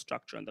ICT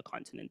infrastructure on the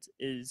continent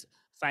is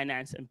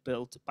financed and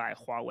built by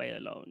Huawei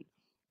alone.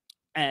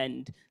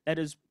 And that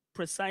is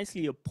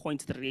precisely a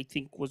point that I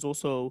think was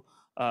also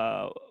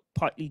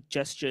partly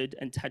gestured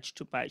and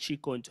touched by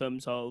Chico in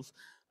terms of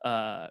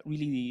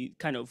really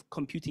kind of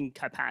computing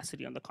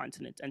capacity on the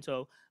continent. And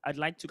so I'd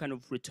like to kind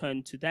of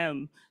return to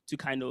them to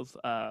kind of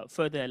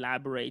further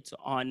elaborate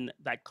on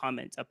that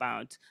comment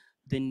about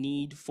the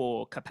need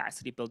for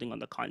capacity building on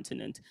the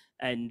continent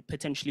and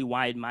potentially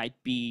why it might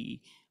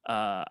be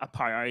a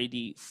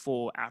priority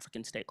for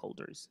African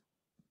stakeholders.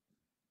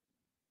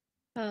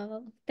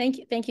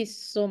 Thank you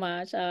so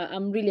much.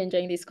 I'm really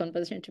enjoying this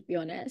conversation, to be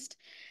honest.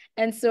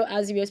 And so,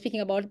 as we were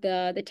speaking about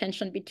the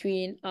tension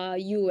between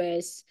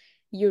US,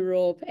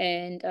 Europe,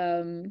 and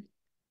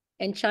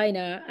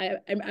China,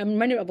 I'm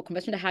reminded of a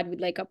conversation I had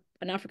with like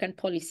an African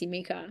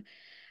policymaker,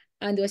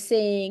 and they were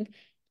saying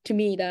to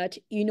me that,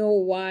 you know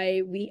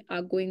why we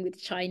are going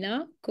with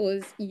China?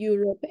 Because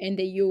Europe and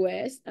the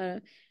US,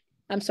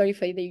 I'm sorry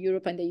for the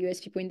Europe and the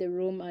US people in the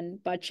room,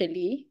 and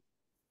virtually,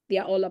 they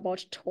are all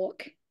about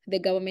talk. The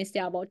governments,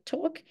 they are about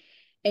talk.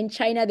 And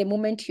China, the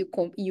moment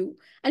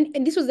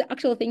and this was the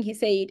actual thing he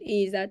said,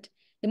 is that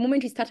the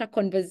moment you start a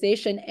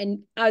conversation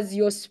and as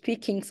you're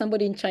speaking,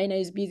 somebody in China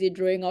is busy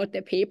drawing out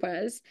the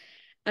papers.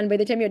 And by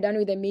the time you're done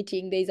with the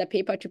meeting, there is a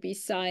paper to be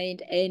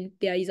signed and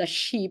there is a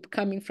ship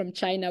coming from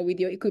China with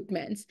your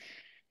equipment.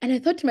 And I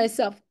thought to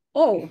myself,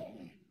 oh,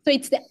 so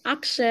it's the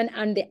action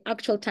and the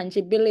actual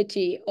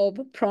tangibility of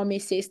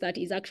promises that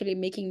is actually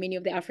making many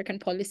of the African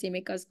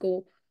policymakers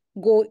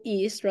go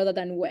east rather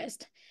than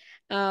west.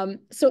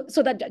 So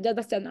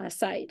that's an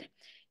aside.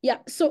 Yeah,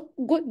 so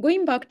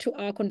going back to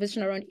our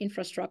conversation around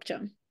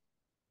infrastructure.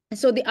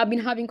 So I've been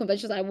having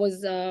conversations. I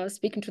was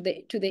speaking to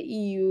the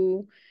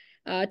EU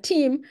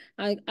team,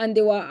 and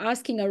they were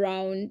asking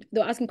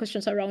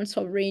questions around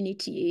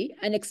sovereignty,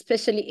 and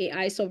especially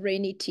AI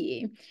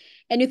sovereignty.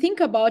 And you think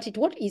about it,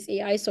 what is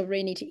AI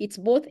sovereignty? It's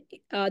both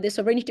the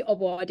sovereignty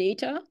of our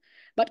data,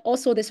 but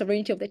also the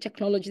sovereignty of the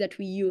technology that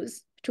we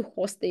use to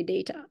host the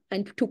data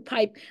and to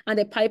pipe, and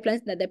the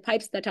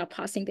pipes that are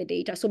passing the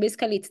data. So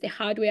basically it's the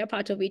hardware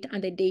part of it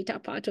and the data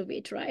part of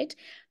it, right?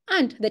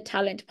 And the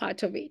talent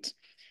part of it.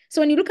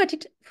 So when you look at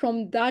it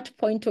from that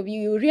point of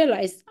view, you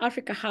realize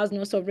Africa has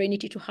no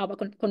sovereignty to have a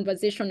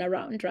conversation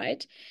around,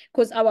 right?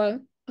 Because our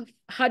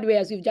hardware,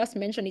 as we've just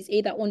mentioned, is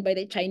either owned by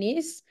the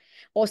Chinese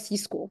or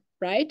Cisco,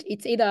 right?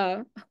 It's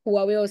either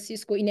Huawei or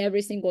Cisco in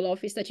every single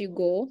office that you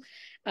go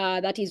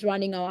that is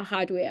running our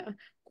hardware.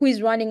 Who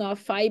is running our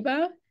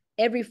fiber?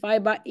 Every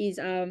fiber is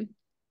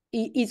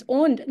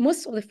owned.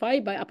 Most of the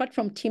fiber, apart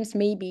from Teams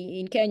maybe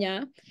in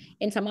Kenya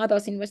and some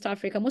others in West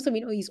Africa, most of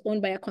it is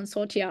owned by a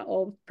consortia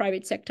of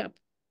private sector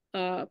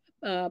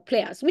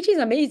players, which is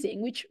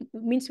amazing, which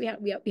means we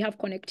have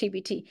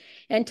connectivity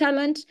and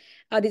talent.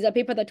 There's a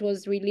paper that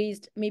was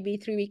released maybe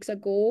 3 weeks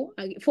ago,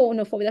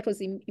 that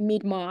was in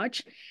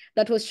mid-March,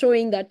 that was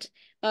showing that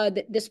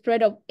the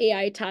spread of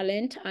AI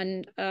talent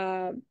and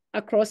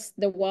across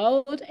the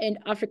world, and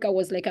Africa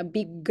was like a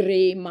big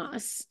gray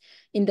mass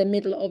in the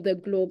middle of the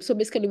globe. So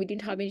basically we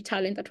didn't have any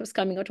talent that was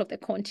coming out of the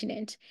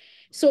continent.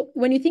 So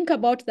when you think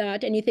about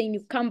that and you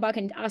come back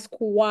and ask,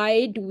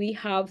 why do we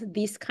have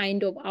this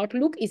kind of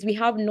outlook, is we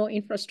have no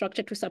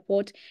infrastructure to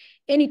support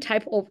any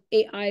type of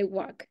AI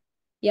work.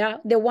 Yeah,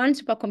 the one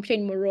supercomputer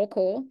in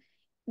Morocco,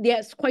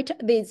 there's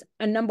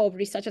a number of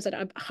researchers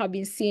that have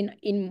been seen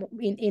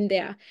in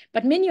there,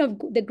 but many of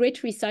the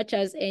great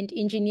researchers and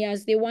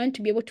engineers, they want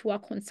to be able to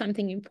work on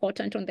something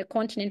important on the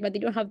continent, but they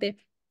don't have the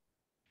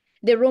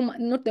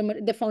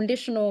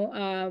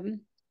foundational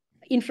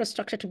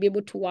infrastructure to be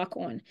able to work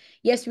on.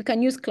 Yes, we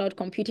can use cloud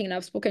computing, and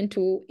I've spoken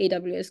to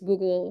AWS,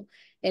 Google,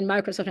 and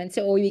Microsoft and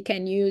say, oh, we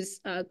can use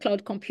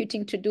cloud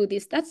computing to do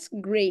this. That's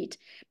great.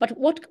 But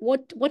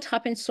what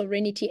happens to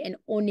sovereignty and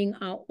owning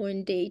our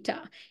own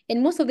data?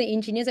 And most of the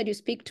engineers that you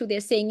speak to,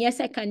 they're saying, yes,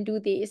 I can do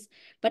this,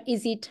 but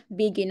is it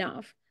big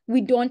enough?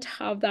 We don't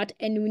have that,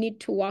 and we need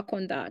to work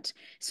on that.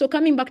 So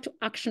coming back to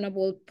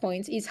actionable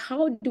points is,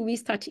 how do we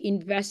start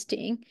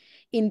investing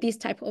in this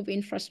type of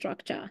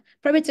infrastructure?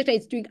 Private sector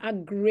is doing a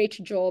great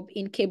job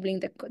in cabling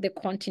the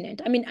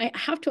continent. I mean, I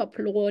have to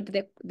applaud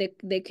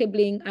the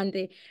cabling and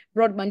the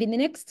broadband. In the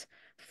next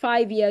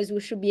 5 years, we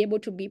should be able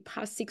to be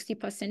past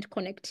 60%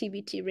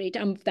 connectivity rate.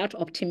 I'm that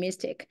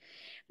optimistic.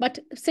 But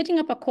setting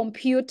up a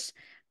compute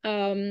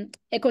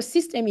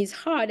ecosystem is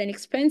hard and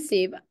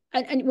expensive.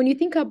 And when you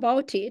think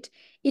about it,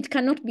 it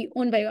cannot be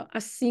owned by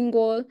a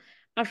single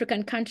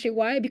African country.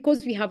 Why?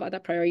 Because we have other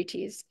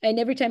priorities. And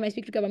every time I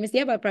speak to governments, they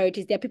have other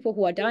priorities. There are people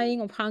who are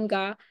dying of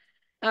hunger.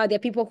 There are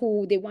people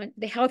who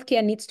the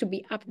healthcare needs to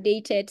be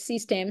updated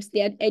systems.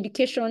 There are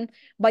education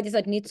budgets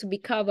that needs to be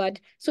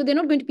covered. So they're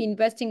not going to be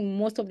investing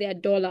most of their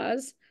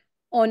dollars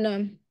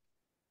on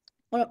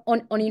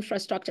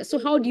infrastructure. So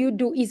how do you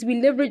do is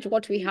we leverage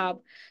what we have.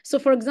 So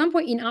for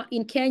example,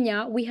 in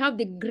Kenya, we have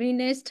the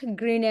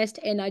greenest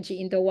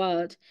energy in the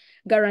world,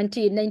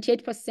 guaranteed.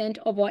 98%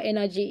 of our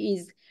energy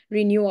is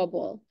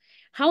renewable.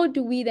 How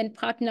do we then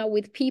partner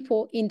with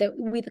people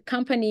with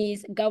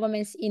companies,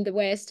 governments in the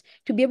West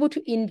to be able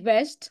to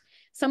invest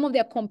some of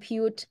their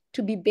compute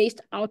to be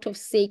based out of,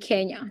 say,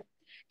 Kenya?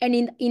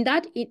 And in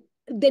that,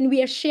 then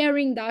we are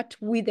sharing that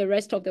with the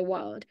rest of the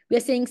world. We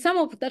are saying some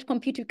of that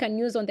compute we can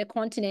use on the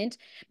continent,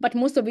 but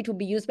most of it will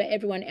be used by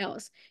everyone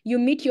else. You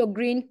meet your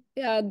green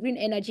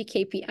energy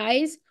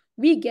KPIs,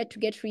 we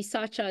get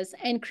researchers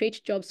and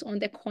create jobs on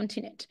the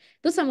continent.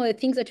 Those are some of the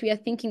things that we are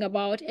thinking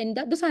about. And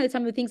those are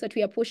some of the things that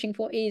we are pushing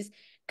for is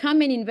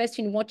come and invest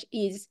in what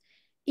is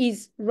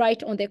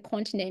right on the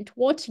continent,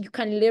 what you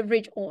can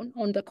leverage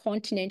on the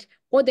continent,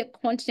 what the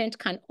continent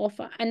can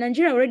offer. And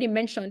Nigeria already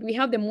mentioned, we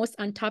have the most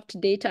untapped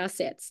data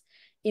sets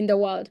in the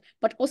world,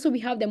 but also we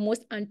have the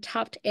most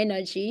untapped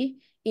energy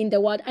in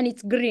the world, and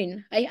it's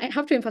green. I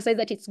have to emphasize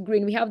that it's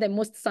green. We have the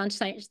most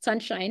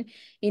sunshine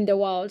in the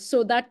world.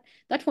 So that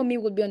for me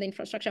would be on the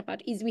infrastructure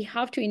part, is we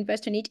have to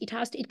invest in it.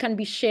 It can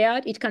be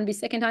shared, it can be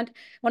secondhand.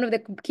 One of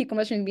the key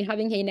conversations we've been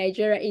having here in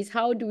Nigeria is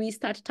how do we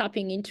start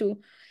tapping into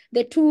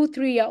the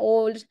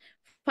 2-3-year-old,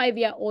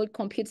 5-year-old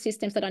compute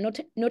systems that are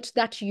not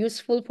that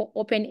useful for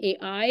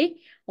OpenAI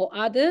or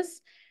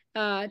others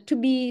to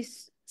be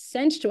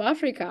sent to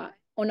Africa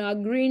on our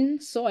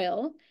green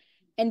soil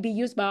and be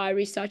used by our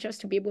researchers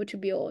to be able to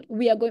build.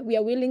 We are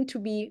willing to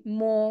be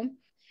more,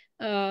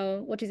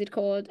 to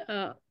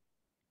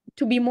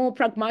be more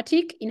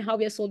pragmatic in how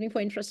we are solving for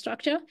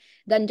infrastructure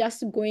than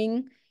just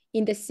going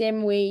in the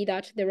same way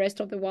that the rest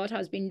of the world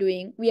has been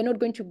doing. We are not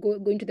going to go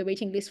into the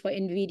waiting list for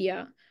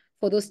NVIDIA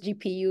for those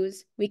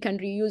GPUs. We can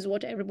reuse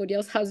what everybody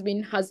else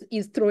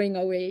is throwing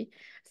away.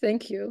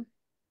 Thank you.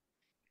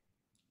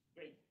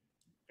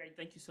 Great,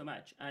 thank you so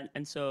much.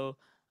 And so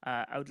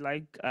I would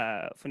like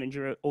for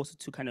Nigeria also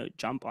to kind of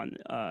jump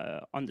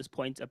on this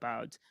point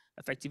about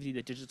effectively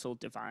the digital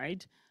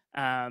divide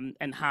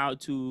and how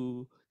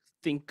to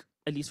think,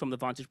 at least from the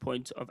vantage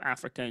point of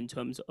Africa, in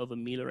terms of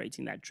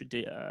ameliorating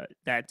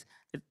that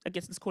I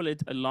guess let's call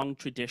it a long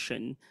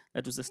tradition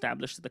that was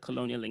established at the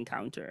colonial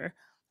encounter,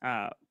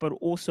 but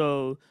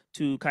also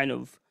to kind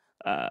of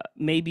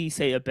maybe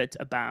say a bit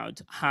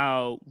about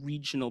how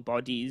regional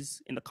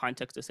bodies in the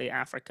context of, say,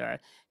 Africa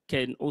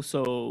can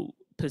also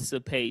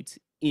participate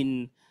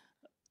in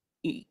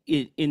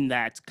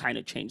that kind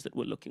of change that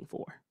we're looking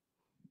for.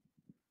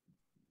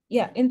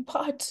 Yeah, in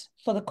part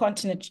for the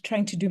continent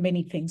trying to do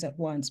many things at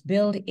once,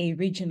 build a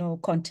regional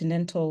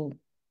continental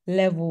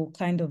level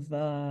kind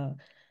of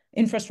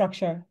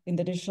infrastructure in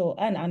the digital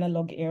and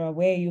analog era,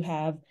 where you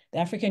have the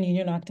African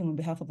Union acting on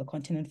behalf of the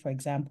continent, for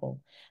example.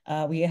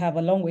 We have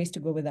a long ways to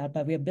go with that,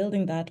 but we are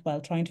building that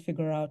while trying to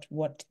figure out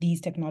what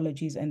these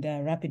technologies and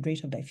their rapid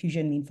rate of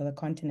diffusion mean for the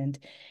continent.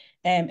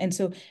 And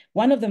so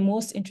one of the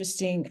most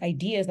interesting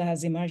ideas that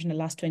has emerged in the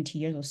last 20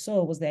 years or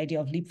so was the idea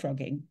of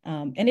leapfrogging.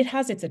 And it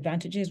has its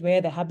advantages,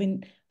 where there have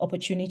been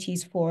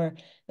opportunities for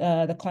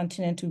the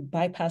continent to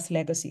bypass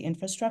legacy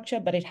infrastructure,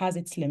 but it has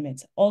its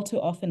limits. All too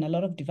often, a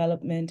lot of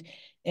development,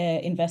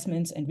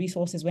 investments and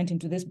resources went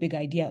into this big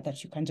idea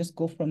that you can just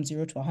go from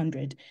 0 to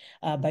 100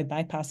 by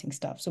bypassing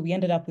stuff. So we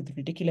ended up with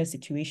ridiculous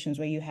situations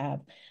where you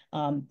have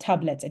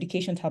tablets,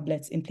 education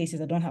tablets in places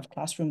that don't have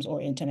classrooms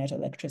or internet or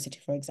electricity,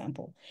 for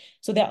example.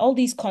 So there are all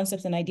these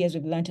concepts and ideas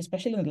we've learned,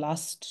 especially in the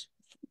last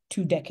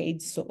 2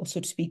 decades, so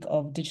to speak,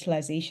 of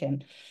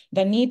digitalization,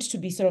 that need to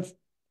be sort of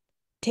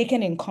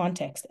taken in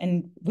context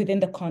and within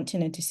the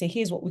continent to say,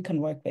 here's what we can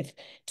work with,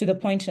 to the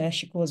point that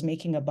Shiko was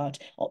making about,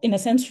 in a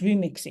sense,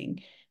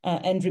 remixing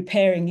and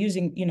repairing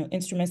using,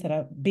 instruments that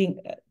are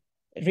being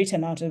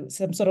written out of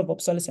some sort of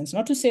obsolescence.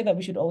 Not to say that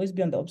we should always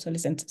be on the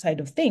obsolescent side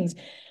of things,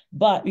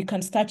 but we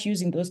can start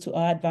using those to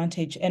our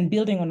advantage and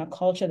building on a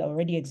culture that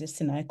already exists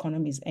in our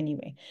economies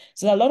anyway.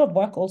 So a lot of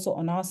work also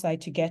on our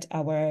side to get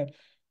our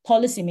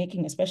policy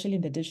making, especially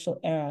in the digital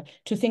era,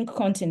 to think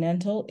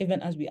continental,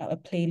 even as we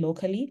play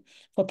locally.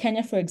 For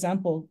Kenya, for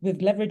example,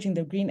 with leveraging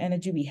the green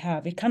energy we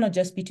have, it cannot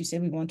just be to say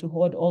we want to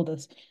hoard all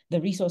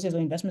the resources or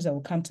investments that will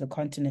come to the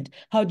continent.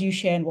 How do you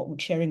share, and what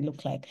would sharing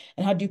look like?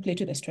 And how do you play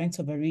to the strengths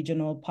of a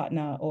regional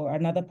partner or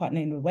another partner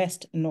in the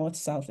West, North,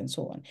 South, and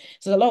so on?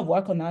 So there's a lot of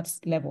work on that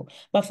level.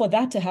 But for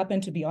that to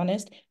happen, to be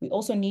honest, we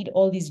also need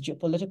all these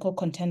geopolitical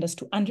contenders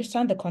to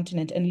understand the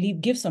continent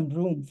and give some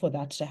room for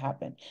that to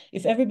happen.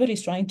 If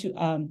everybody's trying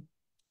to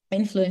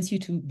influence you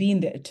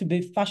to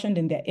be fashioned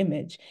in their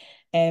image,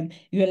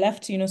 you're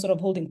left, sort of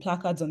holding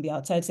placards on the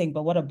outside saying,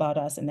 but what about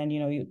us? And then,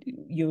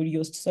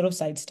 you're sort of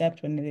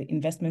sidestepped when the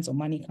investments or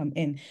money come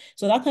in.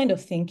 So that kind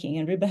of thinking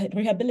and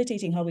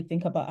rehabilitating how we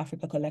think about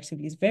Africa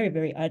collectively is very,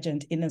 very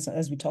urgent in as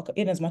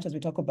much as we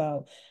talk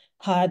about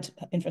hard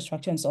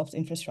infrastructure and soft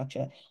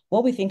infrastructure.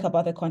 What we think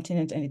about the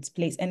continent and its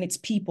place and its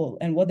people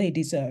and what they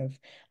deserve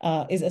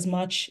is as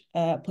much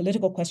a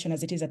political question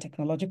as it is a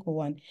technological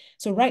one.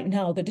 So right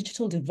now, the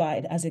digital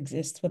divide as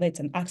exists, whether it's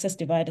an access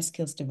divide, a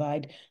skills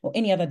divide, or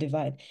any other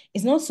divide,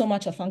 is not so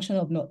much a function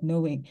of not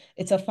knowing.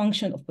 It's a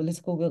function of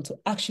political will to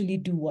actually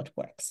do what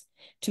works,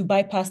 to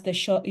bypass the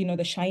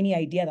shiny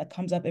idea that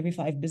comes up every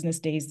 5 business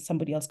days.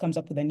 Somebody else comes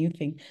up with a new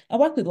thing. I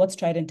work with what's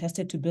tried and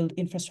tested to build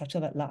infrastructure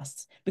that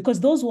lasts, because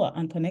those who are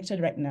unconnected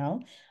right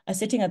now are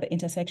sitting at the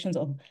intersections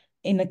of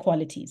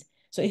inequalities.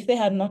 So if they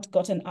had not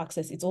gotten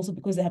access, it's also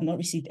because they have not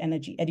received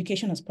energy.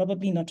 Education has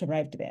probably not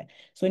arrived there.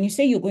 So when you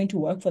say you're going to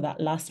work for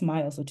that last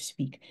mile, so to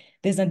speak,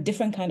 there's a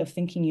different kind of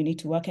thinking you need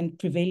to work, and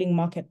prevailing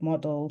market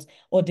models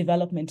or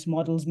development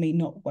models may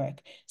not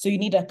work. So you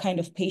need a kind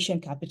of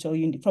patient capital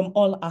from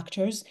all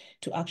actors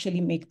to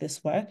actually make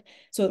this work.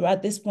 So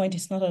at this point,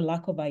 it's not a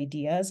lack of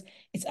ideas,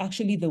 it's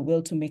actually the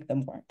will to make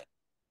them work.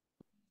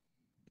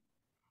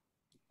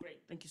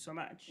 Great, thank you so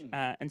much.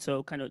 And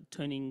so kind of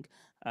turning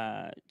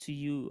to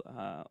you,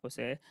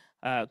 Jose,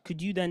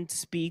 could you then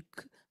speak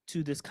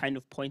to this kind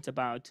of point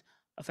about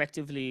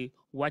effectively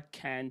what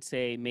can,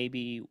 say,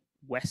 maybe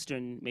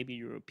Western, maybe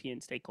European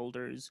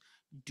stakeholders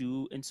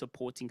do in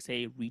supporting,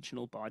 say,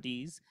 regional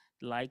bodies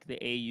like the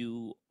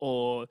AU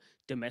or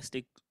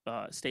domestic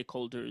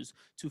stakeholders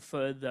to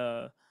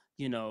further,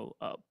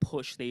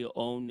 push their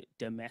own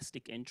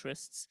domestic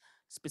interests,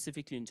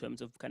 specifically in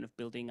terms of kind of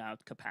building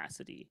out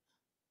capacity?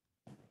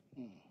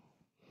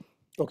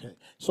 Okay,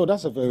 so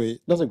that's a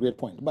great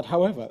point. But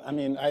however, I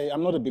mean, I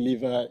am not a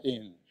believer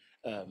in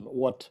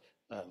what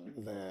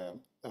the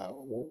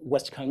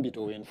West can be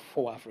doing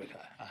for Africa.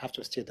 I have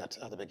to state that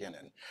at the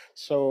beginning.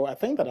 So I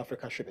think that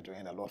Africa should be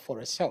doing a lot for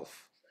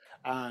itself.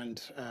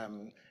 And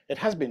it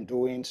has been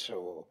doing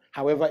so,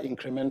 however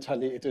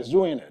incrementally it is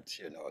doing it,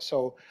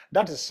 So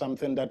that is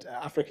something that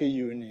African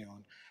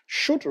Union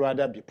should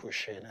rather be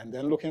pushing and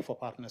then looking for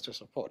partners to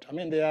support. I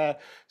mean, there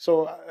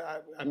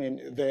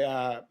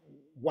are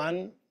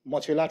one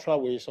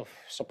multilateral ways of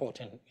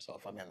supporting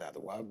itself. I mean, there's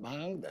the World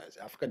Bank, there's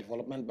the Africa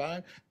Development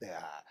Bank, there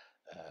are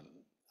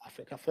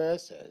Africa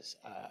First, there's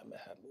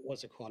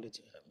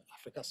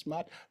Africa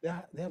Smart. There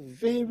are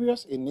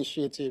various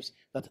initiatives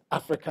that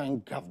African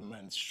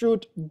governments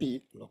should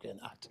be looking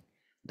at.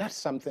 That's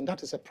something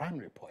that is a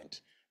primary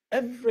point.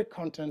 Every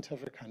continent,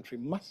 every country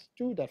must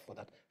do that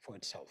for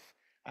itself.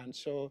 And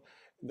so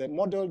the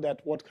model that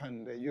what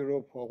can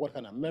Europe or what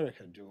can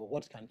America do or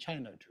what can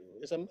China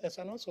do is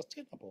an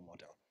unsustainable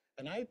model.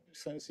 And I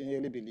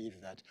sincerely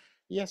believe that,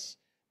 yes,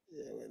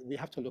 we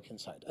have to look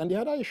inside. And the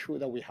other issue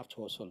that we have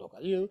to also look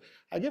at,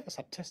 I gave a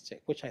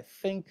statistic which I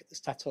think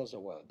startles the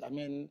world. I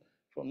mean,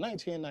 from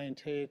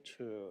 1990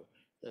 to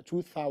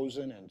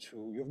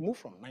 2002, you've moved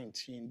from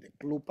 19, the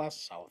global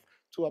south,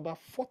 to about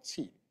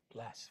 40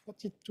 plus,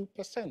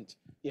 42%,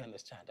 you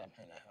understand, I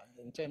mean,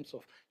 in terms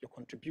of your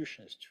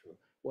contributions to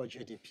world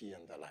GDP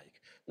and the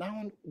like.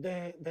 Now,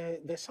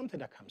 there's something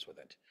that comes with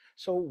it.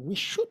 So we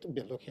should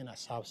be looking at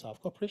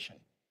South-South cooperation.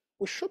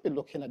 We should be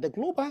looking at the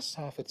global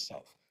south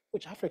itself,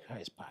 which Africa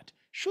is part,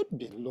 should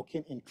be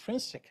looking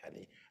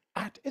intrinsically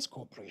at its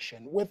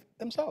cooperation with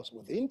themselves,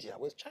 with India,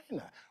 with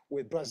China,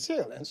 with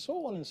Brazil, and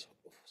so on and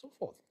so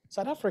forth.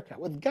 South Africa,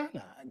 with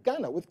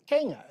Ghana with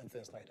Kenya, and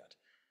things like that.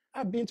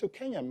 I've been to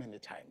Kenya many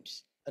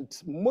times, and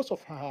most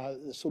of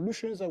the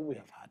solutions that we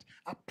have had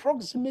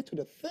approximate to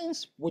the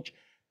things which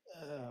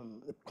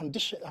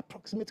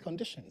approximate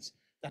conditions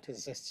that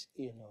exist,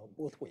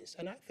 both ways.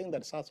 And I think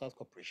that South-South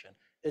cooperation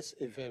is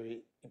a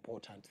very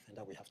important thing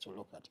that we have to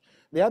look at.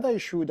 The other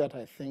issue that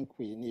I think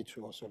we need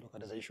to also look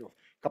at is the issue of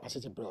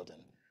capacity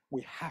building.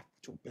 We have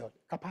to build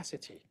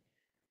capacity.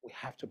 We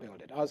have to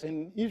build it. I was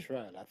in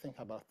Israel, I think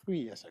about 3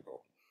 years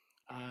ago,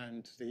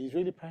 and the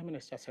Israeli Prime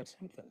Minister said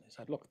something. He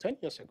said, look, 10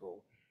 years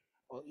ago,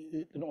 or,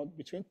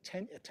 between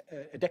 10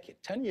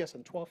 years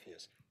and 12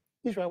 years,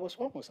 Israel was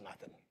almost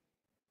nothing.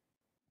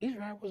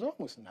 Israel was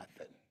almost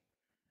nothing.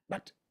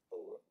 But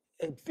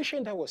a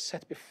vision that was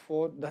set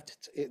before that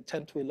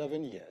 10 to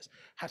 11 years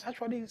has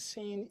actually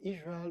seen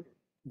Israel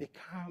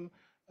become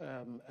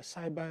a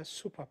cyber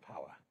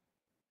superpower.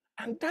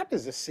 And that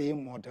is the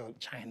same model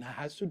China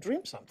has to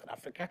dream something.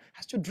 Africa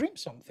has to dream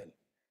something.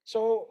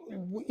 So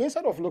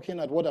instead of looking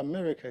at what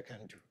America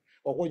can do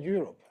or what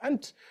Europe,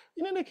 and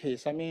in any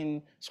case, I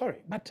mean,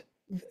 sorry, but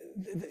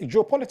the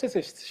geopolitics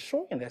is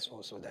showing us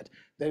also that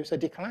there is a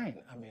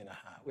decline. I mean,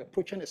 we're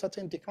approaching a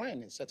certain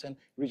decline in certain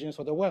regions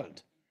of the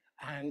world.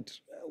 And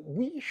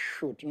we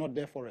should not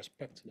therefore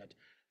expect that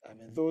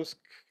those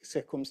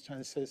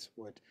circumstances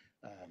would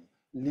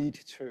lead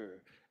to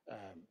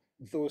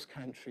those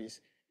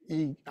countries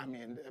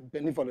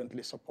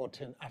benevolently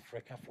supporting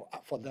Africa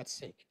for that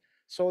sake.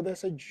 So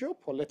there's a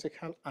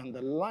geopolitical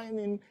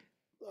underlying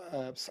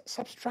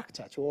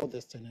substructure to all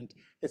this thing, and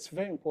it's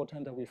very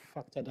important that we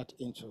factor that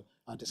into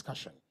our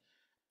discussion.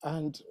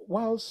 And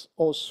whilst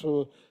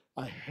also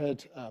I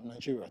heard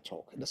Nigeria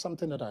talk, there's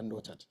something that I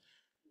noted: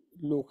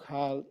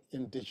 local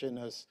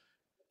indigenous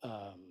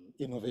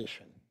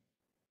innovation,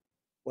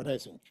 whether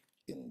it's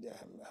in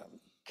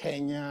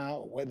Kenya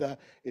or whether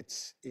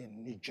it's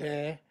in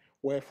Niger,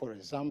 where, for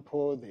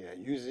example, they are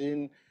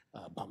using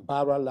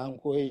Bambara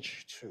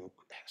language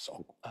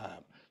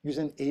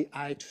using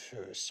AI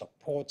to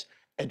support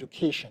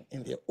education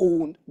in their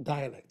own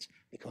dialect,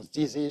 because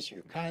these days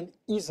you can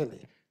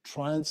easily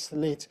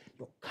translate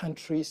your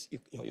country's,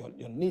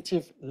 your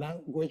native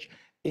language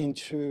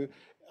into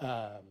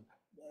a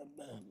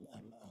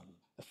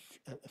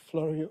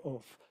flurry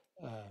of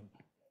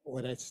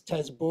whether it's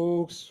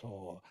textbooks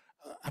or,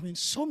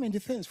 so many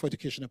things for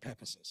educational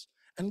purposes.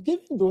 And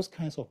given those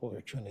kinds of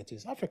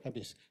opportunities, Africa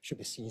should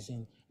be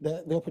seizing.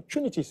 The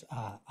opportunities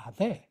are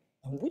there,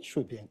 and we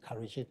should be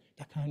encouraging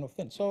that kind of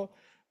thing. So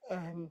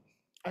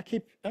I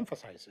keep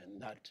emphasizing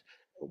that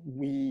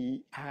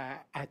we are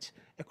at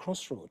a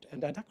crossroad,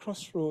 and that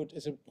crossroad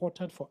is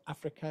important for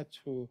Africa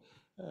to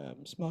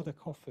smell the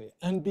coffee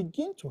and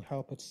begin to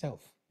help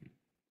itself.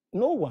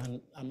 No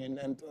one, I mean,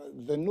 and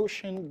the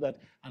notion that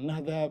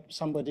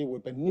somebody will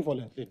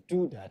benevolently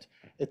do that,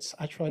 it's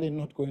actually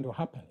not going to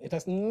happen. It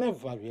has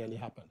never really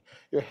happened.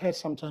 You heard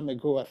some time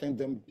ago, I think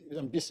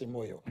Mbisi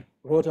Moyo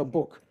wrote a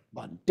book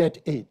about debt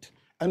aid,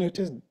 and it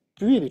is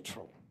really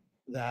true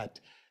that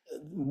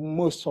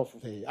most of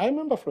I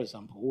remember, for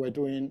example, we were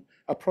doing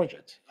a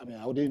project. I mean,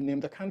 I wouldn't name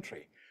the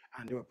country,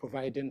 and they were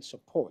providing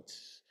support.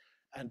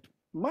 And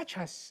much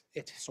as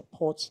it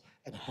supports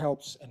and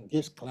helps and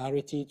gives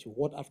clarity to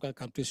what African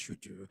countries should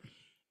do,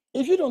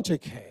 if you don't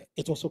take care,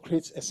 it also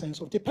creates a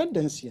sense of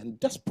dependency and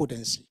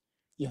despondency,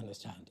 you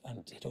understand,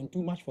 and they don't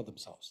do much for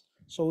themselves.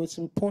 So it's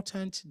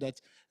important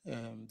that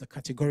the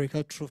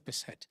categorical truth be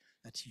said,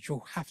 that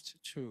you have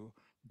to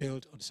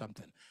build on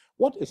something.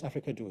 What is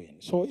Africa doing?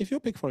 So if you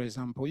pick, for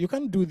example, you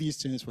can do these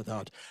things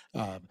without,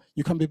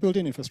 you can be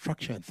building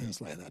infrastructure and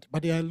things like that,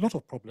 but there are a lot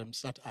of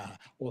problems that are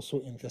also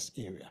in this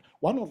area.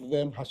 One of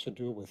them has to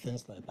do with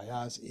things like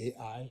bias,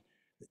 AI,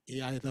 the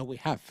AI that we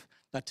have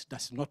that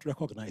does not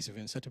recognize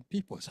even certain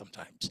people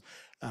sometimes.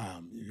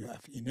 You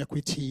have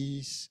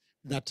inequities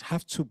that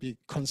have to be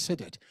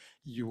considered.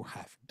 You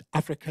have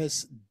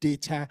Africa's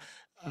data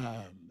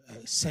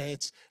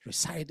sets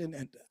residing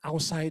and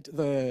outside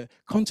the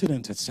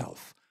continent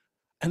itself.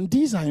 And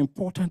these are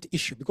important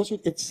issues because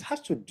it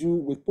has to do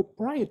with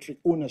proprietary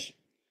ownership.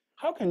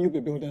 How can you be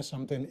building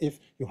something if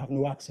you have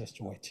no access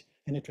to it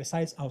and it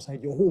resides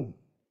outside your home?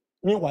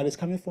 Meanwhile, it's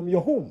coming from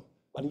your home,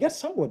 but yet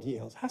somebody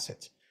else has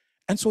it.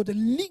 And so the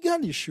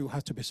legal issue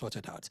has to be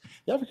sorted out.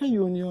 The African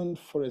Union,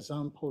 for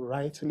example,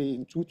 rightly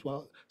in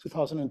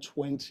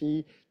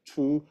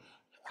 2022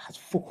 has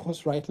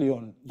focused rightly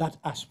on that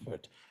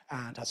aspect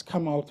and has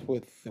come out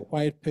with a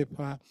white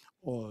paper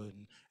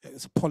on a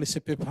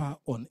policy paper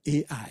on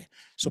AI,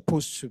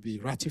 supposed to be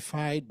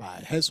ratified by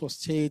heads of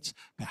state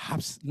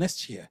perhaps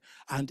next year.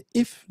 And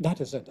if that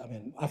is it, I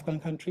mean,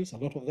 African countries, a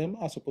lot of them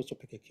are supposed to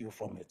pick a cue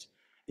from it.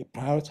 They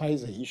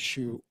prioritize the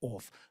issue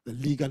of the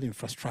legal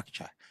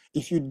infrastructure.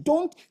 If you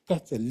don't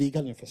get the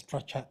legal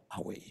infrastructure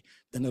away,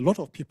 then a lot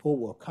of people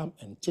will come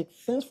and take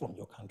things from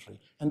your country,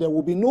 and there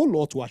will be no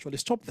law to actually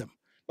stop them.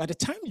 By the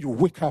time you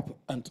wake up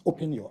and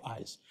open your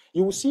eyes,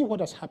 you will see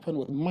what has happened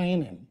with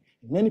mining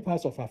in many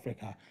parts of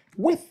Africa,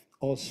 with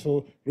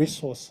also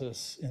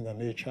resources in the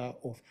nature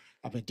of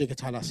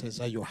digital assets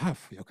that you have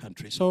for your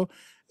country. So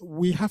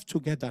we have to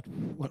get that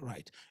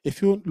right.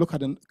 If you look at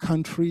the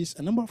countries,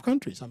 a number of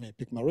countries, I mean,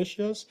 pick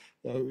Mauritius,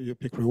 you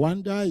pick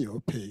Rwanda,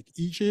 you pick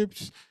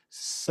Egypt,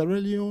 Sierra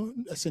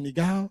Leone,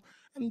 Senegal,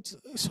 and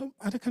some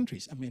other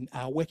countries, I mean,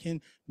 are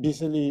working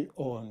busily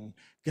on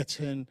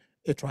getting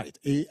it right,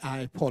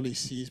 AI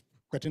policies,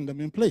 getting them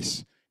in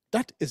place.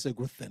 That is a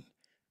good thing.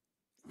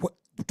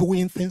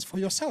 Doing things for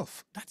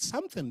yourself, that's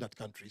something that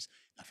countries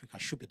in Africa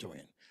should be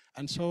doing.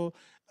 And so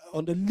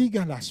on the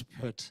legal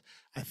aspect,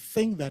 I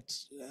think that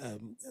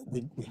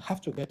we have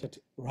to get it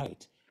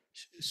right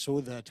so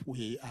that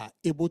we are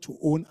able to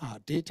own our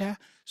data,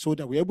 so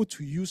that we're able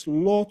to use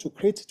law to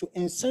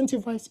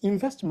incentivize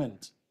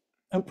investment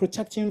and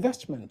protect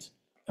investment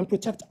and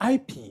protect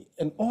IP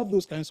and all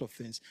those kinds of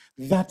things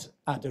that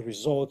are the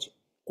result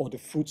or the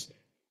fruits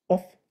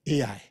of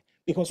AI.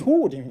 Because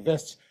who would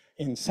invest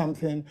in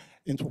something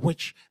into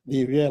which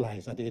they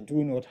realize that they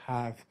do not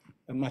have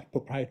a much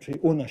proprietary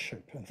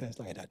ownership and things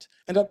like that?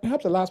 And that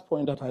perhaps the last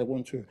point that I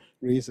want to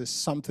raise is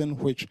something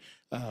which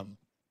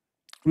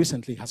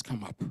recently has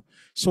come up.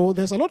 So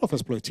there's a lot of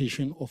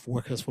exploitation of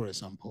workers, for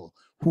example,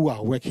 who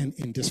are working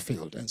in this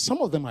field. And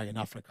some of them are in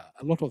Africa.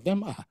 A lot of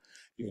them are,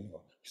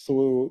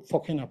 So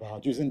talking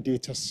about using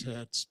data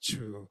sets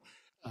to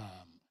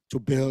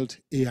build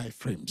AI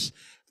frames.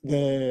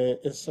 There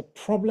is a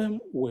problem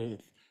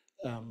with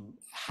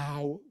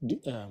how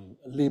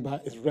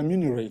labor is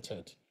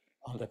remunerated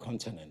on the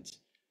continent.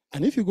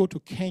 And if you go to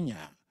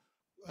Kenya,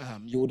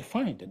 you would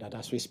find that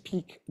as we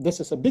speak, this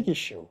is a big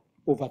issue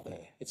over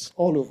there. It's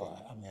all over,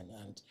 I mean,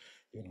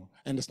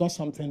 and it's not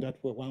something that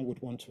one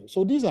would want to.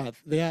 So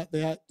there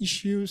are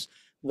issues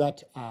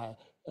that are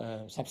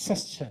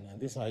subsisting, and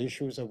these are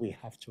issues that we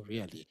have to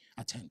really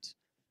attend.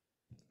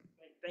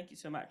 Thank you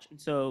so much.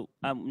 And so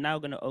I'm now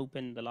going to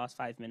open the last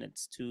 5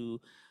 minutes to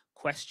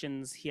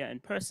questions here in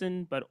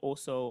person, but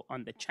also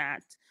on the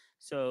chat.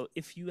 So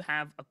if you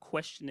have a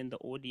question in the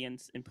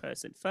audience in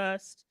person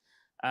first,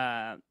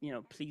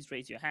 please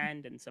raise your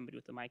hand and somebody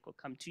with the mic will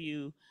come to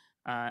you.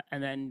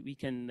 And then we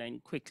can then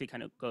quickly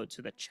kind of go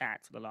to the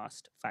chat for the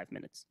last 5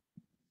 minutes.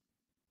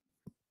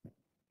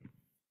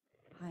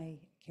 Hi,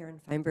 Karen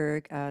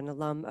Feinberg, an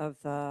alum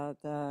of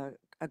the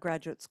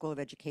Graduate School of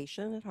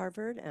Education at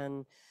Harvard,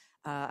 and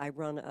I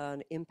run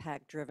an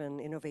impact-driven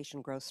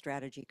innovation growth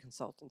strategy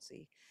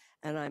consultancy.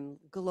 And I'm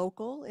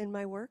local in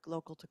my work,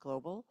 local to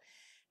global.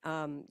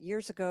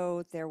 Years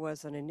ago, there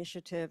was an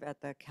initiative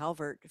at the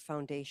Calvert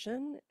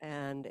Foundation,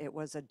 and it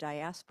was a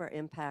diaspora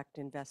impact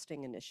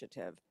investing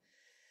initiative,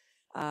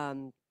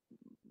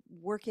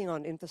 working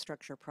on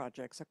infrastructure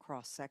projects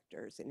across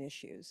sectors and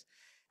issues.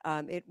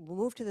 It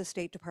moved to the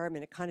State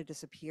Department, it kind of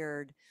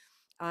disappeared.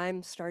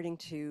 I'm starting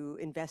to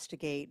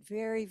investigate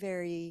very,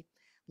 very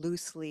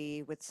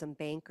loosely with some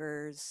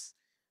bankers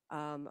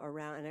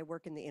around, and I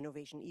work in the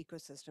innovation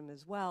ecosystem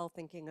as well,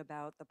 thinking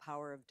about the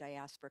power of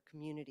diaspora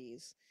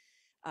communities.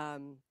 I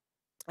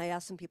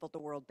asked some people at the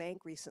World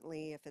Bank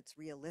recently if it's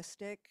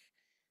realistic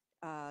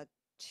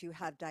to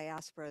have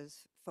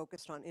diasporas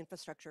focused on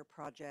infrastructure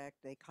project.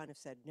 They kind of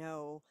said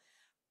no,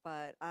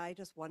 but I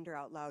just wonder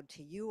out loud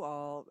to you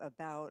all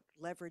about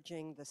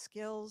leveraging the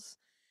skills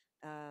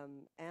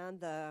and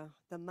the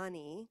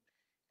money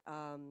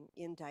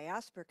in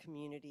diaspora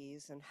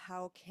communities, and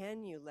how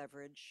can you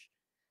leverage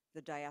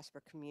the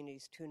diaspora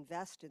communities to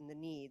invest in the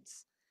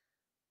needs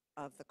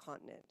of the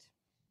continent?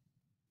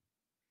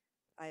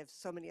 I have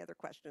so many other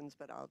questions,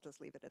 but I'll just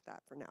leave it at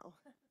that for now.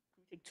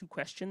 Take 2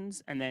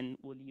 questions, and then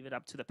we'll leave it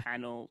up to the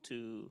panel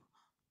to,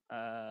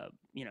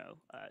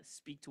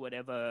 speak to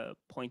whatever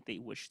point they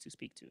wish to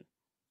speak to.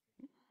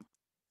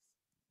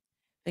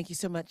 Thank you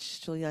so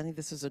much, Giuliani.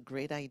 This is a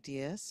great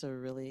idea. So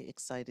really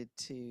excited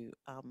to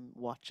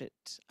watch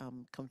it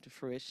come to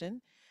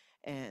fruition.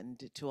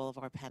 And to all of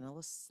our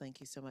panelists, thank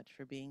you so much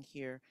for being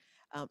here.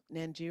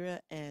 Nanjira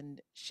and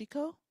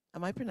Shiko,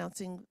 am I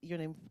pronouncing your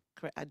name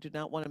correct? I do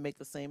not want to make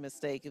the same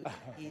mistake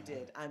he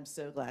did. I'm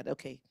so glad.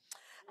 Okay.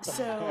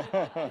 So,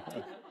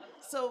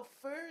 so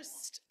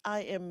first,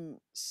 I am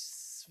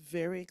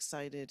very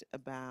excited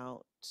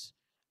about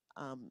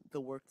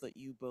the work that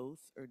you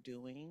both are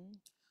doing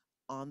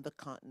on the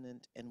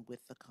continent and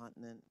with the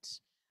continent.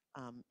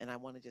 And I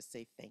want to just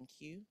say thank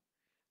you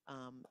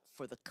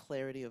for the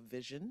clarity of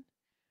vision,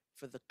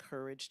 for the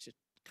courage to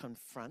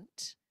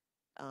confront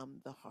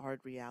the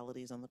hard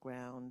realities on the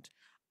ground,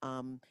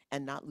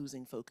 and not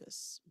losing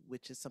focus,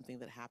 which is something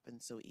that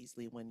happens so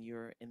easily when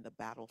you're in the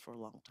battle for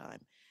a long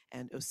time.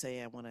 And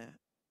Osei, I want to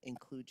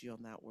include you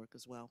on that work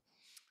as well.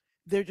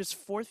 There are just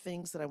 4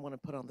 things that I want to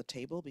put on the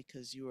table,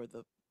 because you are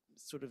the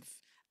sort of,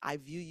 I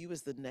view you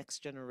as the next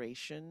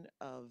generation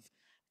of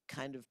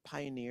kind of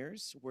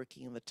pioneers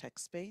working in the tech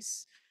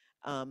space.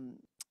 30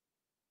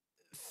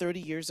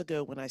 years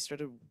ago, when I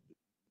started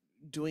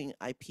doing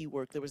IP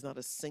work, there was not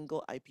a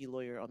single IP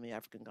lawyer on the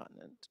African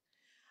continent.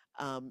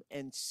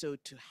 And so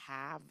to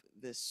have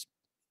this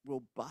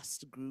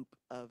robust group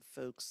of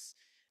folks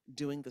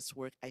doing this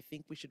work, I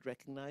think we should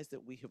recognize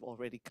that we have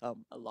already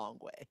come a long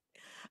way.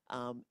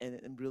 And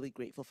I'm really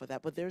grateful for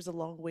that. But there's a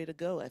long way to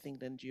go. I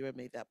think Nanjira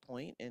made that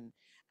point, and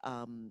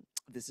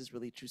this is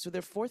really true. So there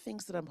are 4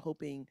 things that I'm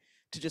hoping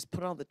to just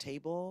put on the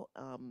table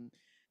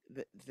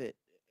that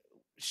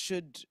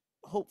should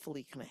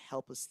hopefully kind of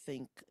help us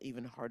think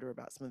even harder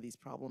about some of these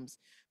problems.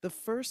 The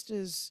first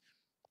is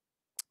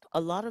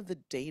a lot of the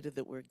data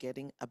that we're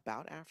getting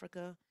about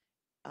Africa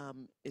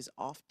is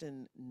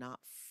often not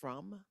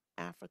from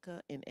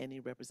Africa in any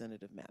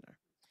representative manner.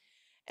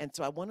 And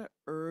so I want to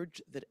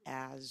urge that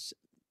as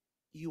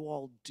you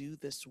all do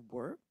this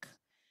work,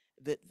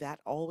 that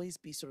always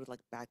be sort of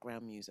like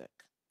background music.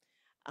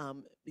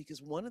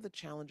 Because one of the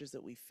challenges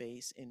that we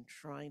face in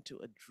trying to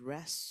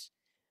address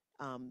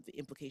the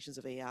implications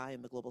of AI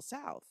in the Global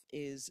South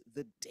is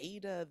the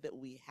data that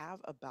we have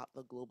about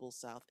the Global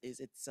South is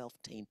itself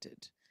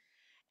tainted.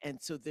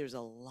 And so there's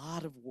a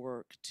lot of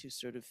work to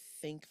sort of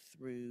think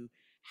through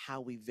how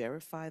we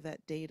verify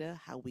that data,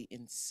 how we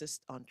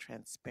insist on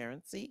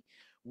transparency.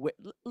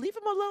 Leave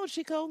him alone,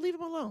 Shiko, leave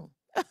him alone.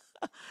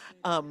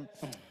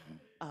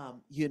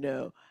 You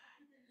know,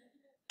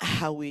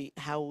 how we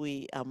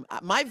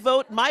my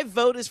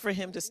vote is for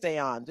him to stay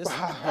on. Just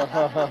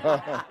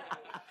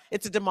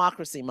it's a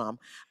democracy, Mom.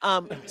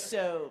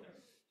 So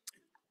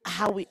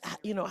how we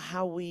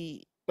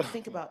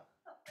think about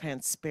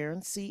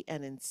transparency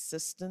and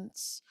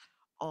insistence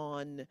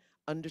on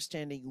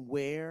understanding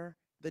where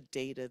the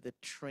data that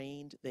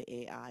trained the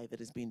AI that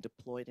is being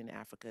deployed in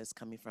Africa is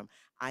coming from.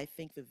 I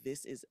think that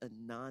this is a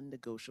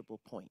non-negotiable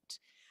point.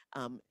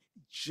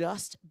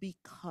 Just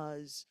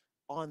because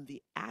on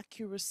the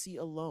accuracy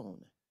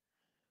alone,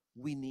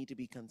 we need to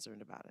be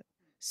concerned about it.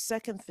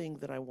 Second thing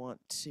that I want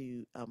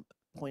to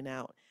point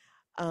out,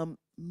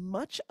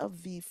 much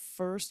of the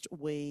first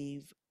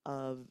wave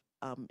of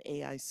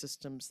AI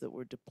systems that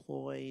were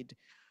deployed,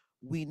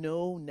 we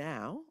know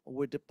now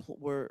were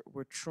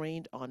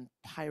trained on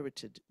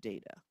pirated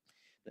data,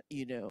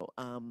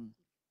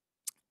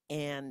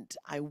 and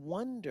I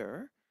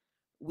wonder,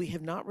 we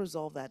have not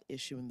resolved that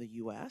issue in the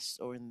US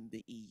or in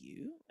the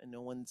EU, and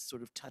no one's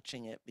sort of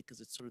touching it because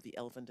it's sort of the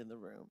elephant in the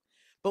room.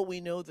 But we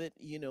know that,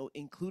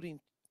 including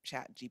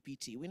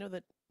ChatGPT, we know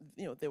that,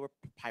 there were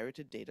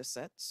pirated data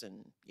sets,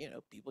 and,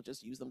 people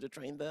just use them to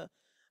train the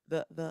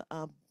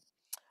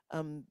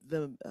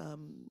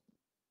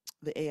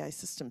AI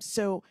system.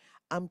 So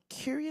I'm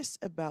curious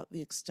about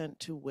the extent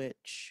to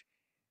which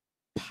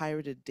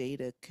pirated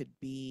data could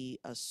be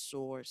a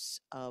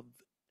source of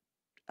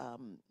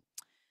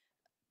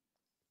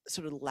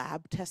sort of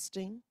lab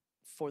testing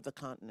for the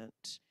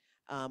continent.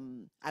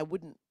 I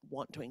wouldn't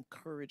want to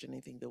encourage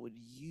anything that would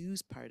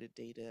use pirated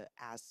data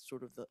as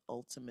sort of the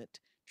ultimate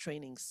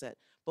training set,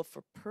 but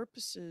for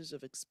purposes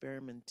of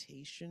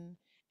experimentation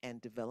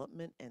and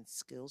development and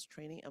skills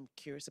training, I'm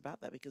curious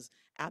about that, because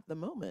at the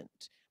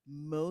moment,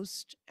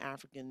 most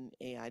African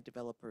AI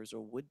developers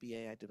or would-be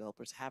AI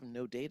developers have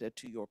no data,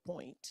 to your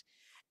point.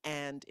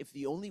 And if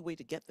the only way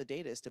to get the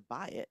data is to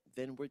buy it,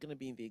 then we're going to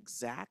be in the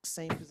exact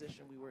same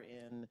position we were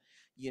in,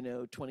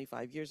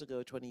 25 years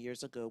ago, 20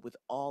 years ago, with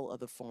all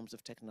other forms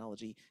of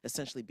technology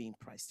essentially being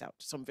priced out.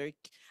 So I'm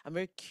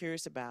very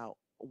curious about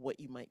what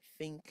you might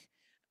think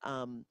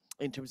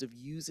in terms of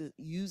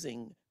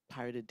using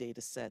pirated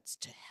data sets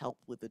to help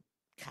with the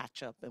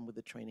catch up and with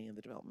the training and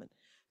the development.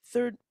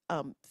 Third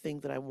thing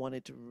that I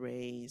wanted to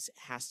raise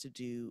has to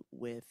do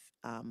with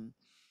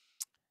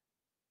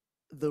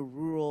the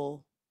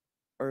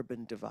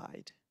rural-urban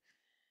divide.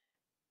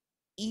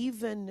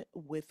 Even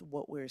with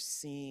what we're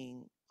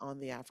seeing on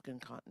the African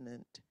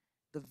continent,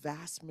 the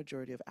vast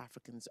majority of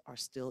Africans are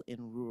still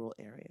in rural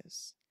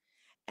areas.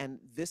 And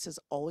this has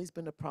always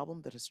been a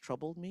problem that has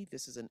troubled me.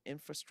 This is an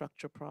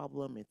infrastructure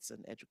problem, it's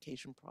an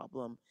education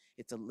problem,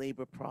 it's a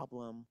labor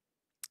problem,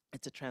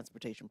 it's a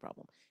transportation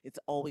problem. It's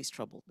always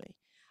troubled me.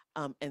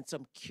 And so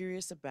I'm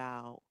curious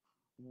about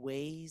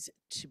ways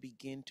to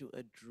begin to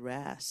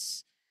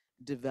address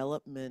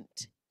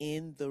development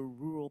in the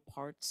rural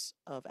parts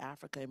of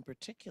Africa in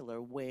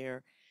particular,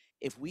 where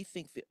if we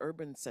think the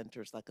urban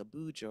centers like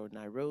Abuja or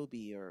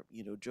Nairobi or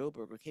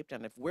Joburg or Cape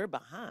Town, if we're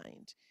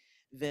behind,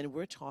 then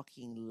we're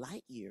talking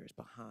light years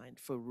behind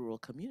for rural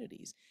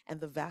communities.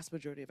 And the vast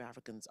majority of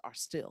Africans are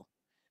still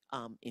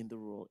in the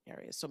rural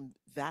areas. So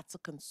that's a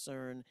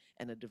concern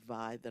and a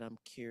divide that I'm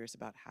curious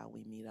about how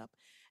we meet up.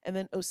 And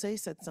then Osei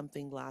said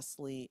something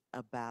lastly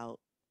about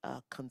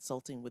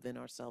consulting within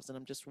ourselves. And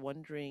I'm just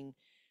wondering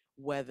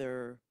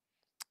whether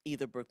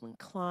either Berkman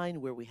Klein,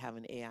 where we have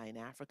an AI in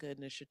Africa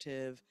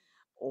initiative,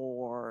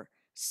 or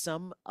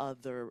some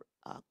other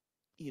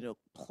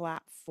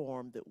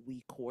platform that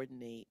we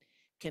coordinate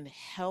can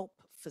help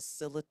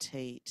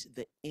facilitate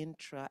the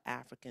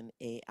intra-African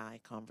AI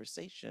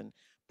conversation,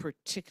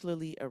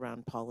 particularly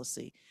around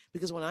policy.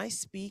 Because when I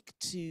speak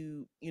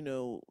to,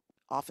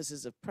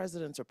 offices of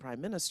presidents or prime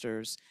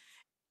ministers,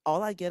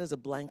 all I get is a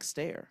blank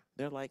stare.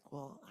 They're like,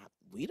 well,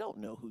 we don't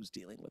know who's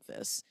dealing with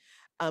this.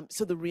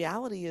 So the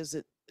reality is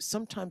that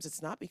sometimes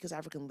it's not because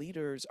African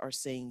leaders are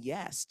saying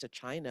yes to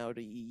China or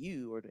to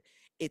EU, or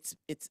it's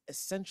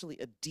essentially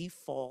a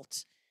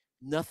default.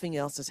 Nothing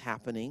else is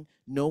happening.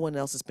 No one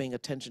else is paying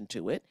attention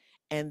to it.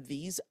 And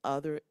these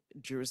other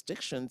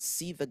jurisdictions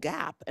see the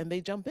gap and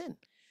they jump in.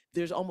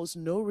 There's almost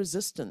no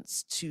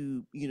resistance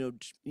to,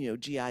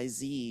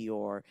 GIZ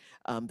or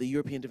the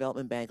European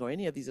Development Bank or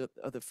any of these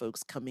other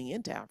folks coming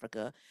into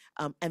Africa.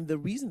 And the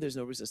reason there's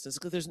no resistance is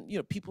because there's,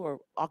 people are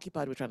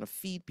occupied with trying to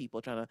feed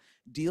people, trying to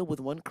deal with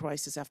one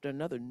crisis after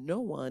another.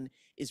 No one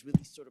is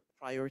really sort of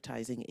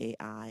prioritizing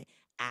AI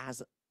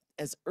as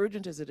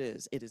urgent as it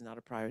is not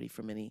a priority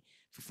for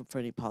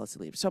any policy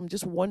leaders. So I'm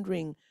just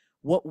wondering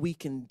what we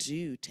can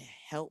do to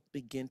help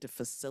begin to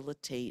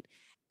facilitate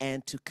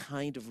and to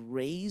kind of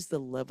raise the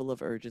level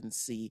of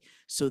urgency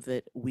so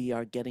that we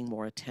are getting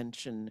more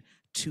attention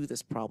to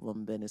this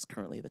problem than is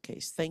currently the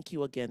case. Thank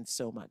you again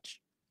so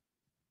much.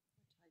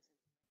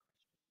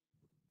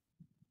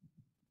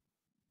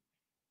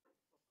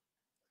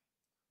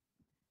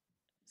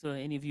 So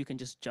any of you can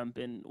just jump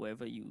in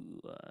wherever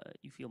you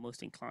feel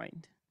most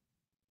inclined.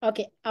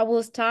 Okay, I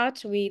will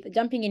start with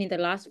jumping in the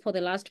last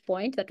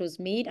point that was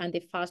made and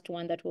the first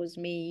one that was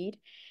made.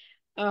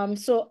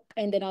 So,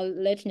 and then I'll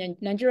let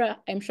Nigeria,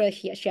 I'm sure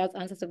she has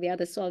answers to the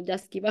others, so I'll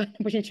just give her an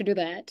opportunity to do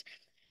that.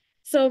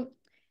 So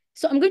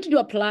I'm going to do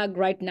a plug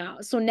right now.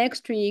 So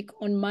next week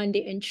on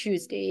Monday and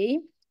Tuesday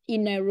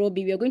in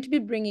Nairobi, we are going to be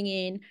bringing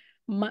in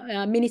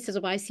ministers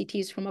of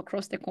ICTs from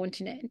across the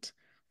continent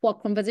for a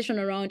conversation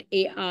around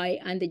AI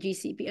and the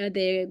GCP,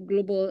 the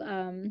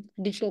Global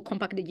Digital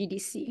Compact, the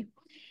GDC.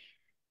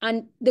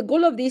 And the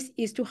goal of this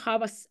is to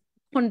have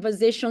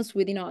conversations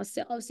within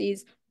ourselves,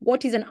 is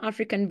what is an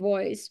African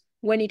voice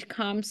when it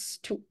comes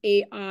to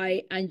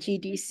AI and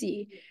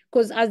GDC?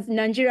 Because as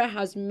Nigeria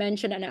has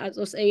mentioned, and as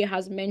Osei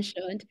has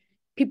mentioned,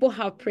 people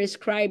have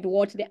prescribed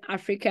what the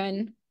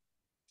African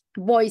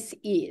voice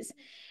is.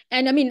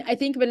 And I mean, I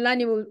think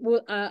Belani will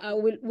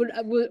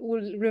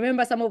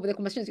remember some of the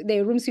conversations,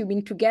 the rooms we've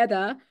been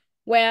together,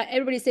 where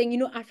everybody's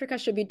saying, Africa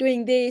should be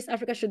doing this,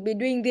 Africa should be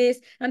doing this.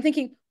 I'm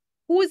thinking,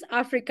 whose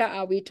Africa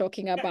are we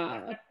talking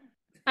about?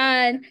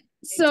 And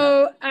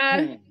so,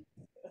 and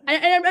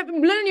I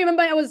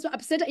remember I was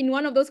upset in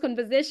one of those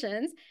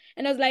conversations,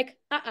 and I was like,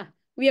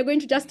 we are going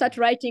to just start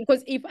writing,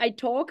 because if I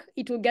talk,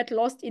 it will get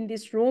lost in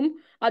this room.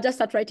 I'll just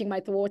start writing my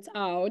thoughts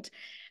out.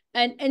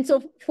 And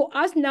so for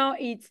us now,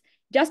 it's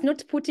just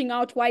not putting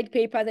out white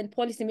papers and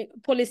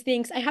policy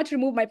things. I had to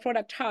remove my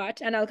product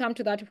hat, and I'll come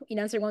to that in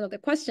answering one of the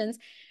questions,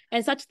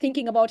 and start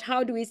thinking about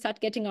how do we start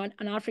getting an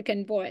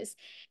African voice.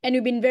 And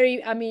we've been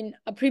very,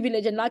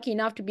 privileged and lucky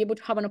enough to be able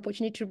to have an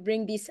opportunity to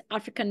bring these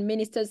African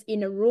ministers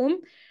in a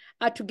room,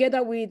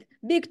 together with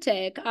big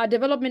tech,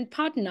 development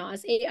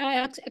partners,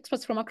 AI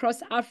experts from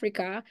across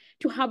Africa,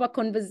 to have a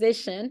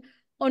conversation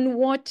on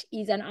what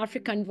is an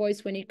African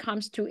voice when it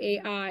comes to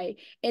AI,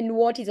 and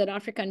what is an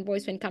African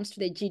voice when it comes to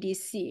the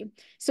GDC.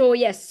 So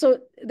yes, so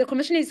the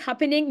conversation is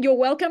happening. You're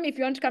welcome if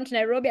you want to come to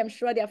Nairobi. I'm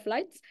sure there are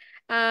flights.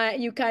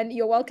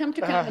 You're welcome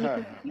to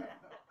come.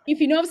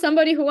 If you know of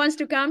somebody who wants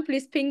to come,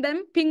 please ping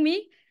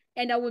me,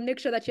 and I will make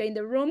sure that you're in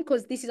the room,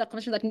 because this is a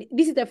conversation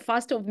this is the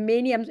first of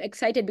many. I'm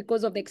excited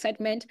because of the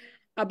excitement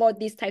about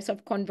these types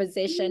of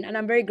conversation. And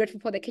I'm very grateful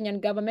for the Kenyan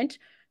government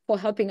for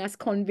helping us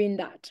convene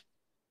that.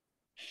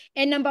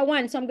 And number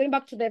one, so I'm going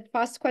back to the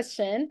first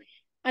question.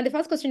 And the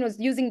first question was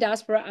using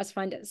diaspora as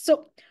funders.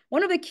 So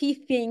one of the key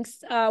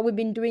things we've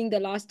been doing the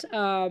last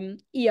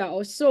year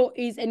or so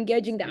is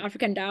engaging the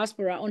African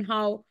diaspora on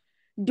how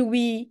do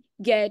we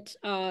get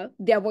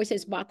their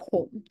voices back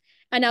home.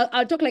 And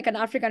I'll talk like an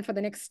African for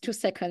the next 2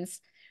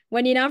 seconds.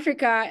 When in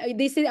Africa,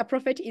 they say a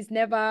prophet is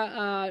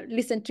never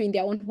listened to in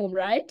their own home,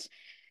 right?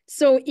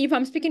 So if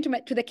I'm speaking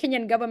to the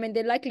Kenyan government,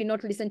 they likely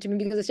not listen to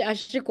me because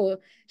Ashiko,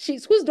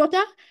 she's whose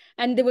daughter?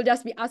 And they will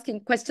just be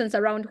asking questions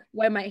around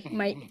where my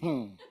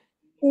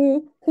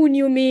who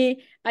knew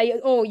me?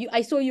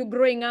 I saw you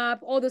growing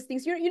up, all those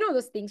things. You know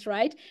those things,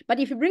 right? But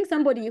if you bring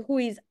somebody who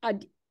is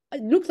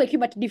looks like you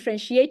but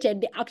differentiated,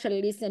 they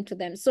actually listen to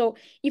them. So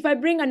if I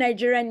bring a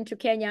Nigerian into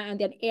Kenya and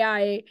they're an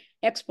AI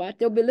expert,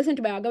 they'll be listening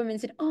to our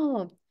government and say,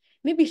 oh,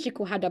 maybe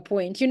Shiko had a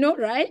point,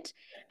 right?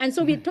 And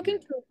so we're talking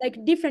to like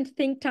different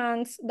think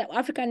tanks, the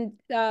African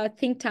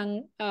think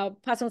tank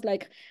persons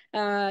like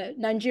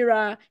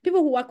Nigeria,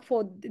 people who work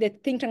for the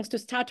think tanks to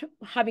start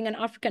having an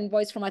African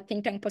voice from a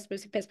think tank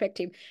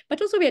perspective.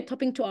 But also we are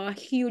talking to our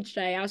huge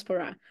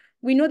diaspora.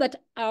 We know that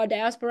our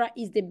diaspora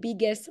is the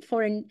biggest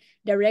foreign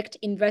direct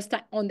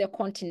investor on the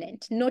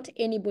continent. Not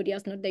anybody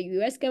else, not the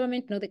US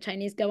government, not the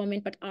Chinese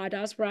government, but our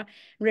diaspora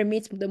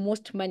remits the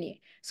most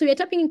money. So we are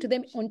tapping into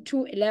them on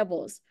 2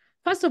 levels.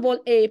 First of all,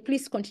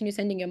 please continue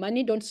sending your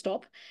money. Don't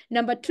stop.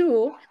 Number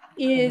two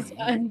is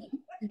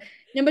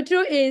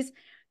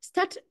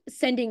start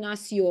sending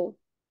us your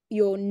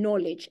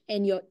knowledge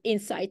and your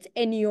insights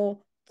and your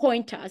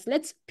pointers.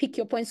 Let's pick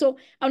your points. So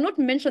I'll not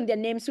mention their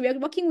names. So we are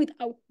working with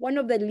one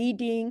of the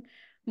leading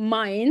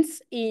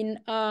minds in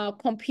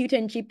compute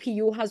and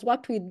GPU, has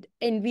worked with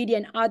NVIDIA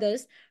and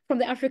others from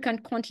the African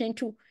continent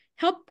to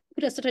help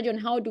put a strategy on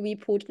how do we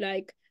put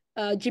like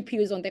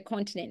GPUs on the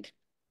continent.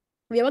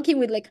 We are working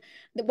with like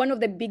one of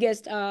the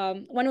biggest,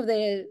 some of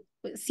the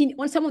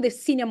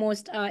senior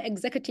most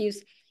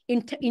executives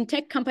in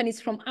tech companies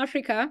from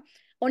Africa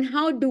on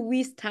how do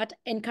we start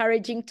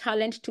encouraging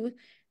talent to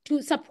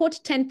support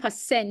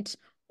 10%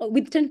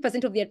 with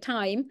 10% of their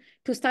time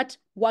to start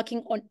working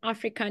on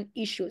African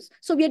issues.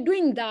 So we are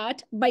doing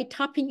that by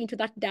tapping into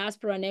that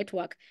diaspora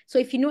network. So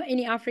if you know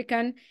any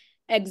African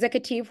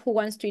executive who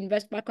wants to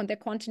invest back on the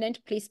continent,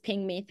 please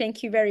ping me.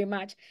 Thank you very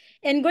much.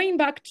 And going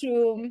back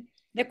to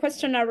the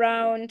question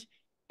around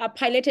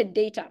piloted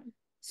data.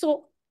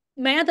 So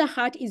my other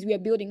hat is we are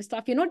building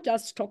stuff. You're not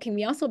just talking,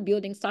 we're also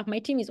building stuff. My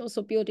team is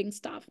also building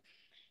stuff.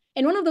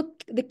 And one of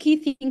the key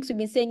things we've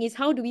been saying is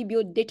how do we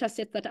build data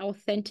sets that are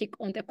authentic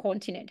on the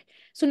continent?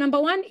 So number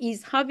one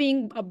is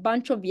having a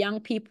bunch of young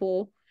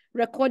people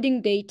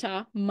recording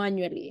data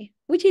manually,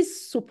 which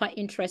is super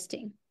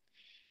interesting.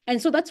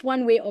 And so that's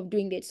one way of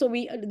doing it. So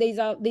there's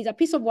a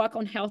piece of work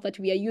on health that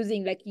we are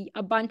using, like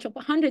a bunch of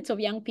hundreds of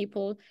young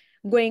people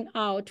going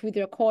out with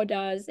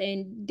recorders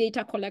and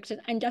data collectors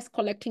and just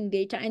collecting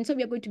data. And so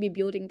we are going to be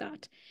building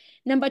that.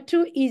 Number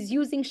two is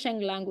using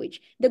Sheng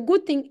language. The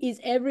good thing is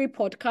every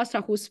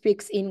podcaster who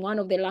speaks in one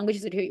of the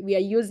languages that we are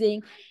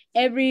using,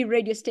 every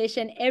radio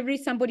station, every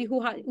somebody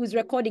who's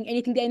recording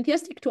anything, they're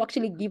enthusiastic to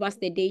actually give us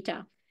the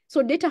data.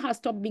 So data has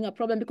stopped being a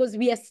problem because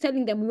we are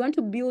telling them we want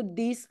to build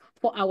this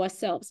for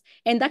ourselves.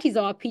 And that is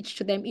our pitch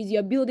to them, is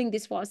you're building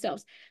this for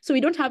ourselves. So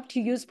we don't have to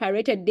use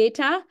pirated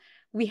data.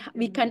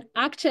 We can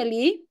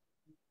actually,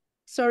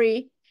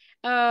 sorry,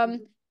 I've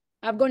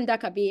gone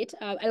dark a bit.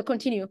 I'll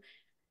continue.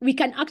 We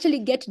can actually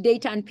get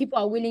data and people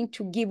are willing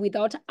to give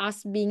without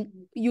us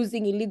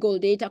using illegal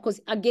data, because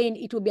again,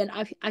 it will be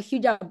a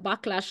huge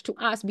backlash to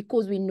us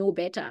because we know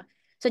better.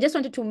 So I just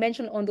wanted to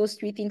mention on those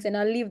 3 things, and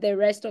I'll leave the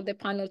rest of the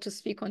panel to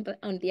speak on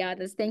the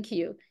others. Thank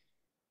you.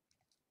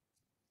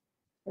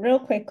 Real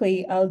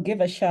quickly, I'll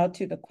give a shout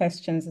to the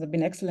questions. There have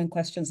been excellent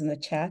questions in the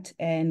chat,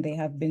 and they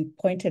have been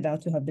pointed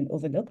out to have been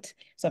overlooked.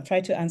 So I've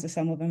tried to answer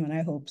some of them, and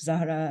I hope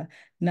Zahra,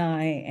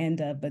 Nai, and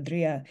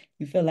Badria,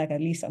 you feel like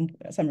at least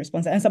some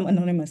response, and some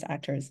anonymous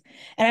actors.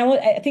 And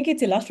I think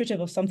it's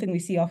illustrative of something we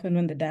see often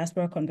when the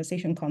diaspora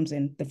conversation comes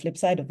in, the flip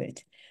side of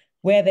it,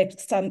 where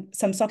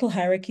some subtle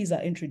hierarchies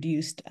are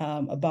introduced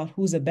about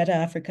who's a better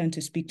African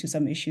to speak to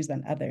some issues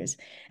than others.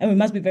 And we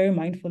must be very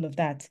mindful of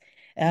that.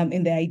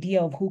 in the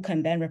idea of who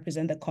can then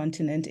represent the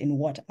continent in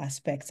what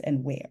aspects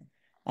and where.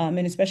 And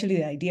especially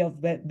the idea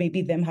of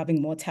maybe them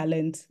having more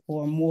talent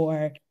or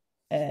more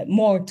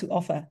to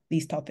offer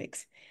these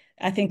topics.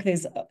 I think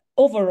there's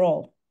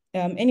overall,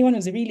 anyone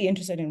who's really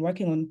interested in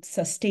working on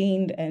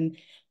sustained and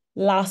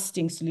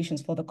lasting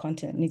solutions for the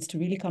continent needs to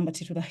really come at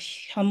it with a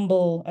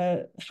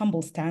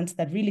humble stance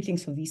that really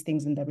thinks of these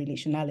things in the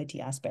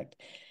relationality aspect.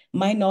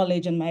 My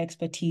knowledge and my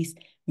expertise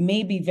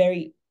may be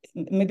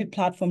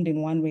platformed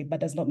in one way, but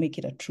does not make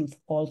it a truth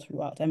all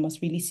throughout. I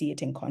must really see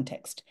it in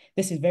context.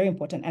 This is very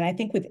important. And I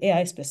think with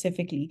AI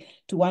specifically,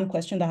 to one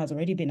question that has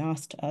already been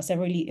asked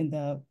severally in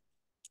the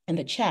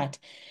chat,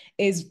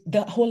 is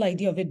the whole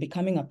idea of it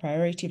becoming a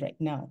priority right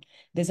now.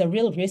 There's a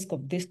real risk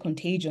of this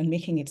contagion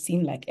making it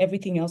seem like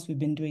everything else we've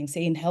been doing,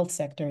 say in health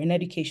sector, in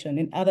education,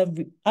 in other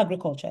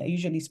agriculture, I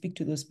usually speak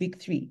to those big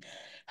three,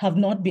 have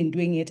not been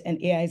doing it,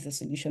 and AI is the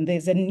solution.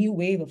 There's a new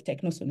wave of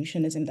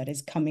techno-solutionism that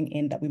is coming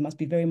in that we must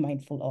be very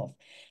mindful of,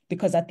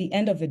 because at the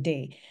end of the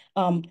day,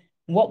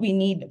 what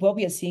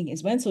we are seeing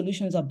is when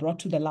solutions are brought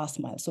to the last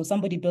mile. So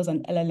somebody builds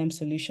an LLM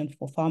solution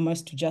for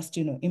farmers to just,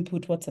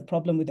 input what's the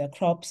problem with their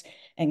crops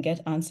and get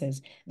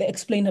answers. The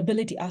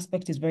explainability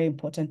aspect is very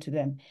important to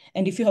them.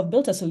 And if you have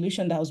built a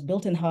solution that was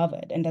built in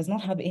Harvard and does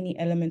not have any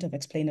element of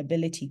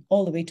explainability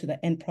all the way to the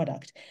end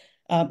product,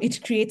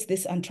 it creates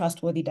this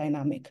untrustworthy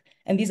dynamic.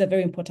 And these are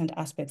very important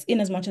aspects.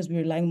 In as much as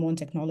we're relying more on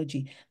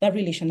technology, that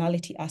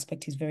relationality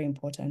aspect is very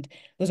important.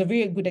 There's a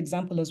very good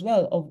example as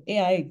well of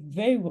AI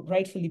very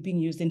rightfully being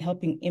used in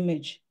helping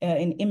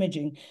in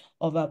imaging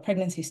of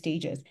pregnancy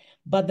stages.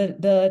 But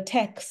the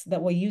techs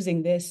that were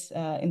using this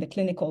in the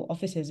clinical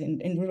offices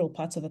in rural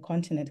parts of the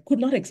continent could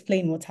not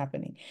explain what's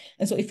happening.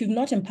 And so if you've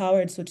not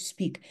empowered, so to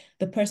speak,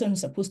 the person who's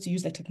supposed to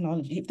use the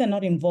technology, if they're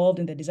not involved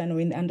in the design or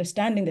in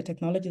understanding the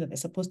technology that they're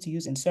supposed to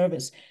use in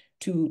service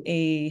to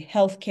a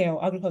healthcare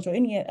or agriculture or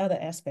any other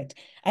aspect,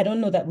 I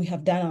don't know that we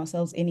have done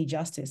ourselves any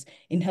justice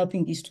in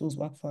helping these tools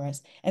work for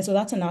us. And so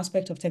that's an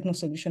aspect of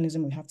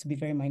techno-solutionism we have to be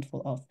very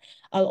mindful of.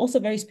 I'll also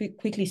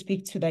quickly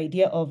speak to the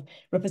idea of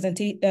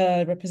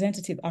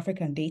representative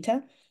African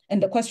data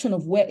and the question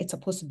of where it's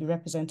supposed to be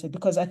represented,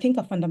 because I think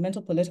a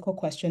fundamental political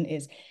question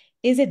is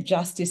it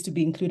justice to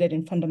be included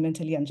in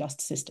fundamentally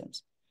unjust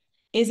systems?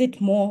 Is it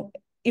more,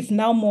 if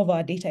now more of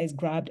our data is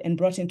grabbed and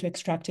brought into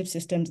extractive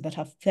systems that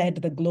have fed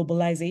the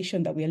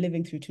globalization that we are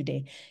living through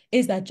today,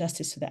 is that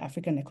justice to the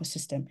African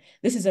ecosystem?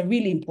 This is a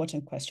really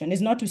important question.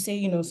 It's not to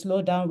say,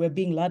 slow down, we're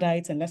being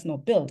Luddites and let's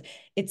not build.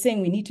 It's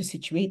saying we need to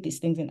situate these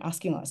things and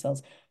asking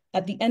ourselves,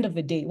 at the end of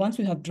the day, once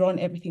we have drawn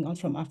everything out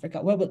from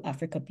Africa, where will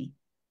Africa be?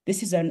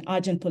 This is an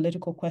urgent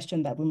political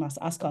question that we must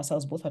ask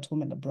ourselves both at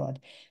home and abroad,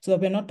 so that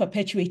we're not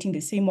perpetuating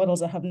the same models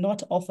that have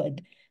not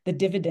offered the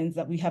dividends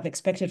that we have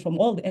expected from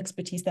all the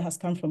expertise that has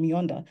come from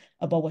yonder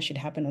about what should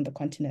happen on the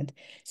continent.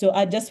 So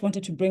I just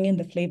wanted to bring in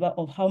the flavor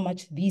of how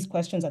much these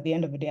questions at the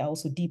end of the day are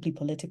also deeply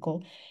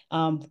political,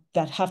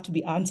 that have to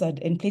be answered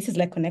in places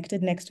like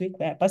Connected next week,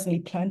 where I personally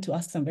plan to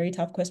ask some very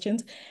tough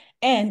questions,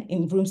 and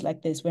in rooms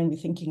like this when we're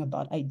thinking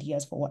about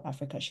ideas for what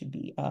Africa should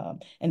be,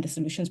 and the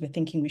solutions we're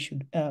thinking we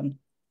should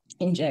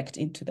inject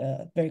into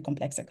the very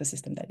complex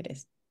ecosystem that it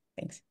is.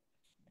 Thanks.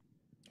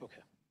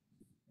 Okay.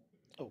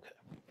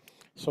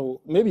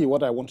 So maybe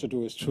what I want to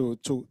do is to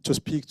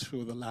speak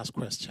to the last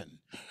question.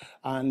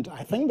 And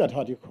I think that,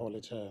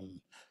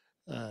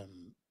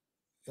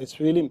 it's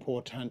really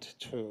important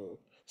to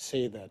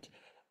say that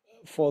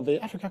for the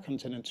Africa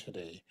continent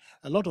today,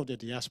 a lot of the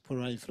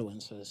diaspora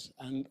influences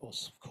and of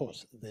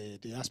course the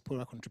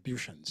diaspora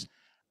contributions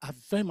are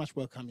very much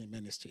welcome in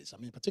many states. I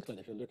mean,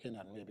 particularly if you're looking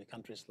at maybe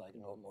countries like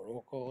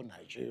Morocco,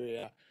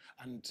 Nigeria,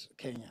 and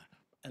Kenya.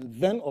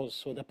 And then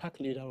also the pack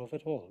leader of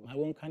it all, my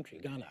own country,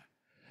 Ghana.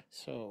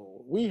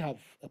 So we have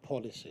a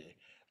policy,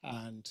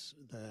 and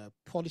the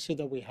policy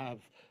that we have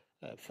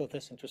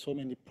filters into so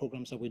many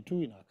programs that we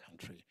do in our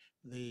country.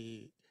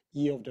 The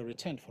Year of the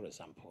Return, for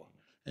example,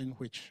 in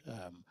which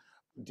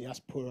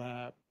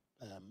diaspora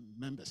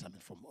members,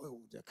 from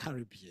the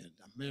Caribbean,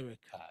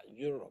 America,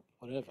 Europe,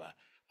 whatever,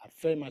 are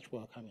very much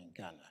welcome in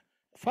Ghana.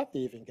 In fact,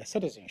 they even get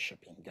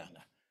citizenship in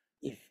Ghana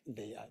if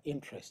they are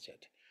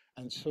interested.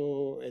 And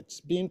so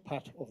it's been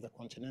part of the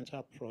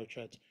continental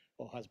project,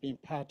 or has been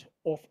part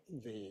of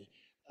the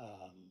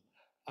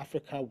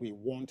Africa We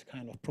Want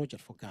kind of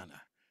project for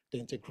Ghana, the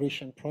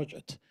integration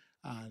project.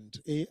 And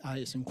AI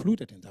is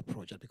included in that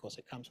project because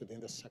it comes within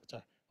the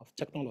sector of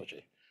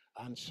technology.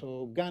 And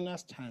so Ghana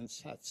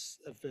stands as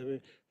a very,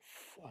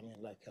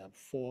 a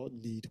forward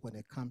lead when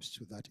it comes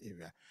to that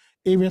area.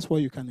 Areas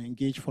where you can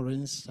engage, for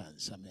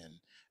instance,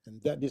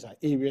 and these are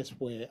areas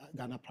where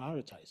Ghana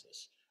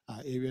prioritizes,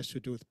 areas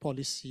to do with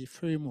policy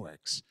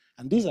frameworks.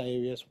 And these are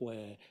areas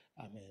where,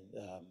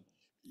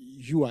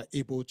 you are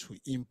able to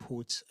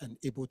input and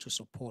able to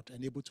support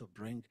and able to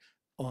bring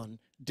on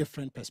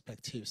different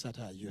perspectives that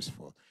are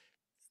useful.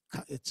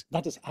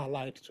 That is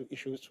allied to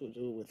issues to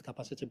do with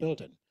capacity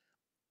building,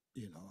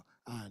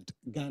 and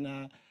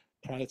Ghana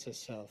prides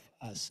itself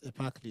as a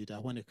pack leader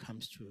when it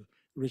comes to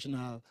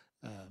regional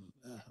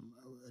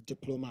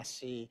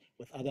diplomacy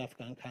with other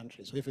African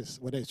countries. So if it's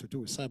whether it's to do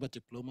with cyber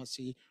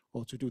diplomacy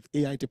or to do with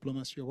AI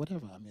diplomacy or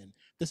whatever, I mean,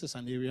 this is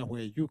an area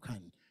where you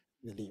can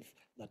believe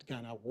that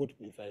Ghana would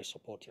be very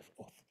supportive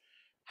of.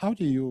 How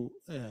do you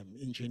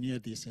engineer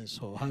these things,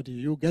 or how do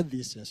you get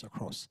these things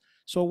across?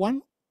 So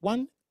one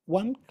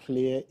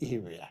clear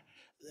area,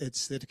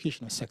 it's the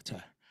educational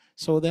sector.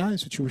 So there are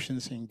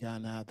institutions in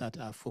Ghana that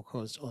are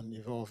focused on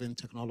evolving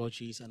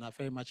technologies and are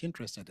very much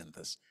interested in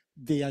this.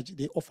 They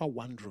offer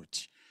one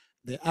route.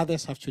 The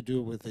others have to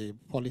do with the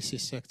policy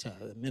sector,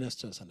 the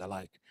ministers and the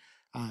like.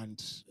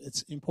 And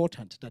it's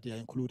important that they are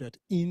included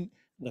in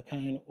the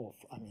kind of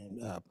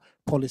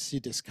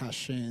policy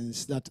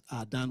discussions that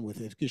are done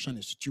with education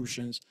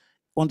institutions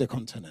on the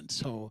continent.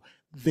 So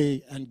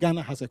and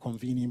Ghana has a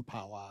convening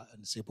power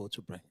and is able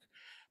to bring.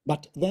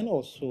 But then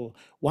also,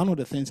 one of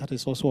the things that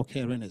is also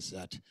occurring is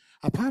that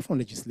apart from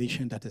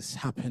legislation that is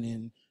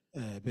happening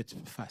a bit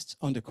fast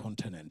on the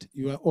continent,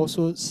 you are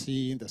also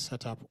seeing the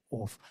setup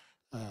of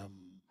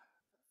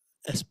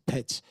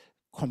experts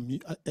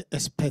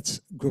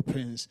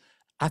groupings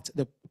at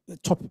the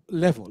top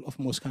level of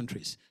most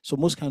countries. So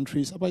most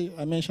countries,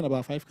 I mentioned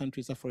about 5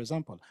 countries that, for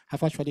example,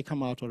 have actually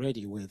come out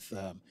already with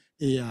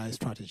AI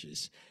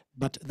strategies.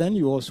 But then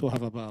you also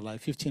have about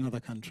like 15 other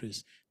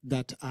countries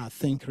that are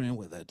tinkering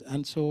with it.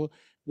 And so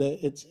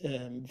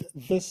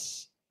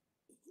this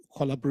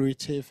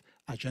collaborative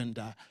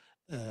agenda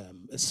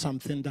is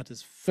something that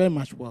is very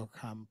much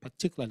welcome,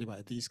 particularly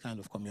by these kind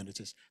of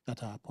communities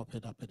that are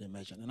popping up and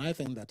emerging. And I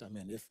think that, I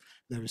mean, if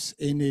there is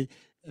any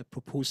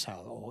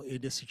proposal or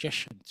any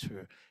suggestion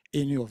to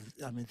any of,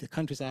 the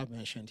countries I've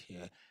mentioned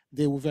here,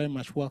 they will very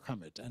much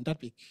welcome it. And that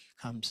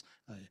becomes,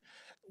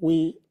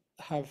 we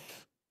have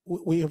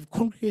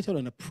congregated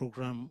on a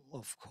program,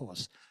 of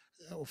course,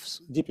 of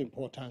deep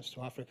importance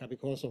to Africa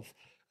because of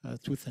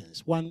 2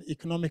 things. One,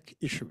 economic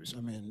issues.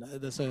 I mean,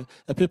 there's a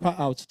paper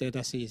out there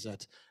that says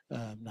that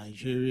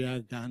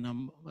Nigeria, Ghana,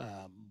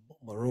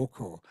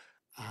 Morocco,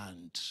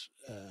 and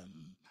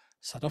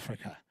South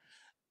Africa,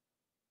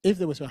 if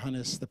they were to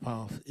harness the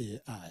power of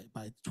AI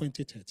by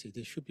 2030,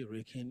 they should be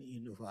raking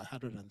in over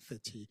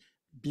 130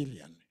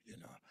 billion,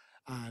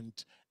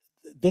 And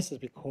this is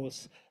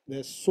because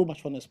there's so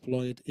much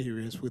unexplored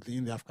areas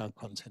within the African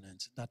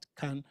continent that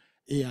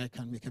AI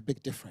can make a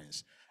big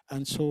difference.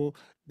 And so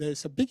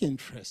there's a big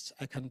interest,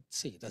 I can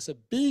say, there's a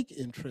big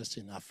interest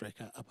in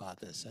Africa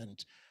about this.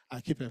 And I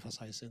keep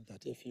emphasizing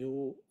that if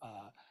you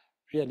are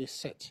really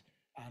set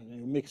and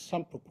you make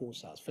some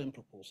proposals, firm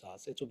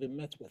proposals, it will be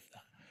met with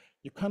that.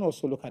 You can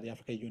also look at the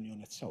African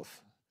Union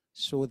itself.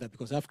 So that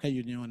because the African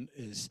Union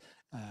is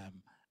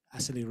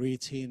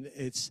accelerating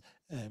its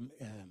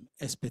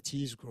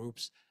expertise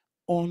groups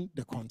on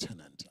the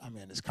continent. I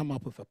mean, it's come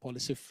up with a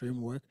policy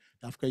framework.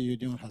 The African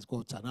Union has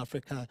got an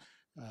Africa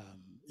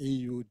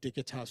EU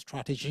digital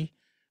strategy,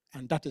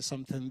 and that is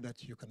something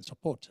that you can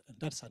support, and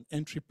that's an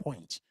entry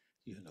point,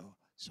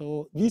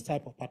 So these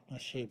type of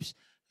partnerships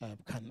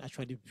can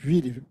actually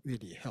really,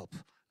 really help,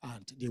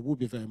 and they will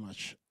be very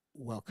much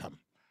welcome.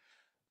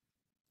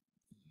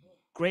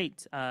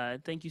 Great.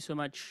 Thank you so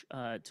much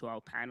to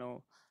our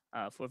panel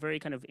for a very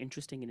kind of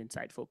interesting and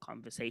insightful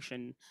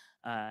conversation.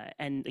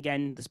 And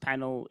again, this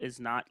panel is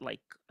not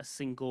like a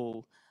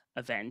single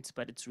event,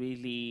 but it's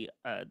really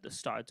the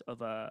start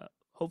of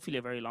hopefully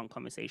a very long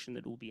conversation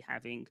that we'll be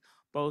having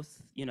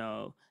both,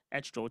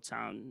 at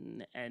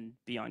Georgetown and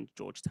beyond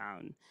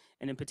Georgetown,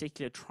 and in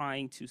particular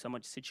trying to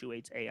somewhat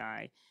situate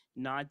AI,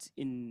 not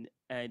in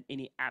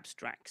any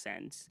abstract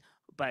sense,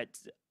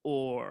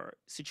 or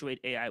situate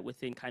AI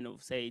within kind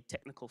of, say,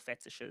 technical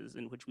fetishes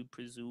in which we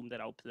presume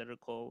that our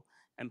political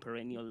and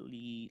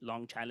perennially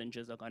long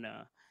challenges are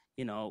gonna,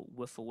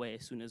 whiff away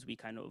as soon as we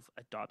kind of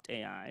adopt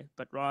AI.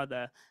 But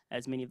rather,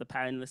 as many of the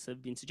panelists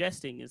have been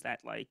suggesting, is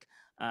that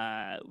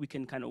we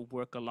can kind of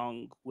work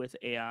along with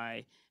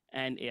AI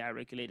and AI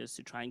regulators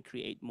to try and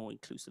create more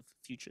inclusive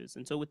futures.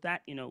 And so with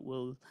that,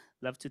 we'll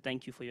love to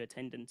thank you for your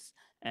attendance,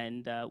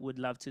 and would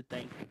love to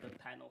thank the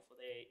panel for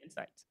their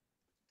insights.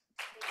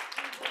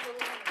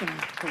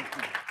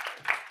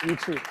 You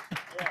too.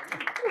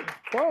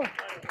 Wow,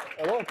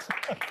 a lot.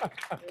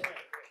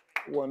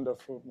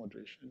 Wonderful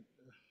moderation.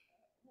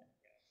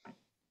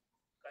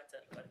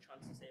 Got a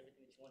chance to say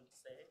everything that you wanted to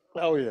say.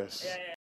 Oh, yes. Yeah.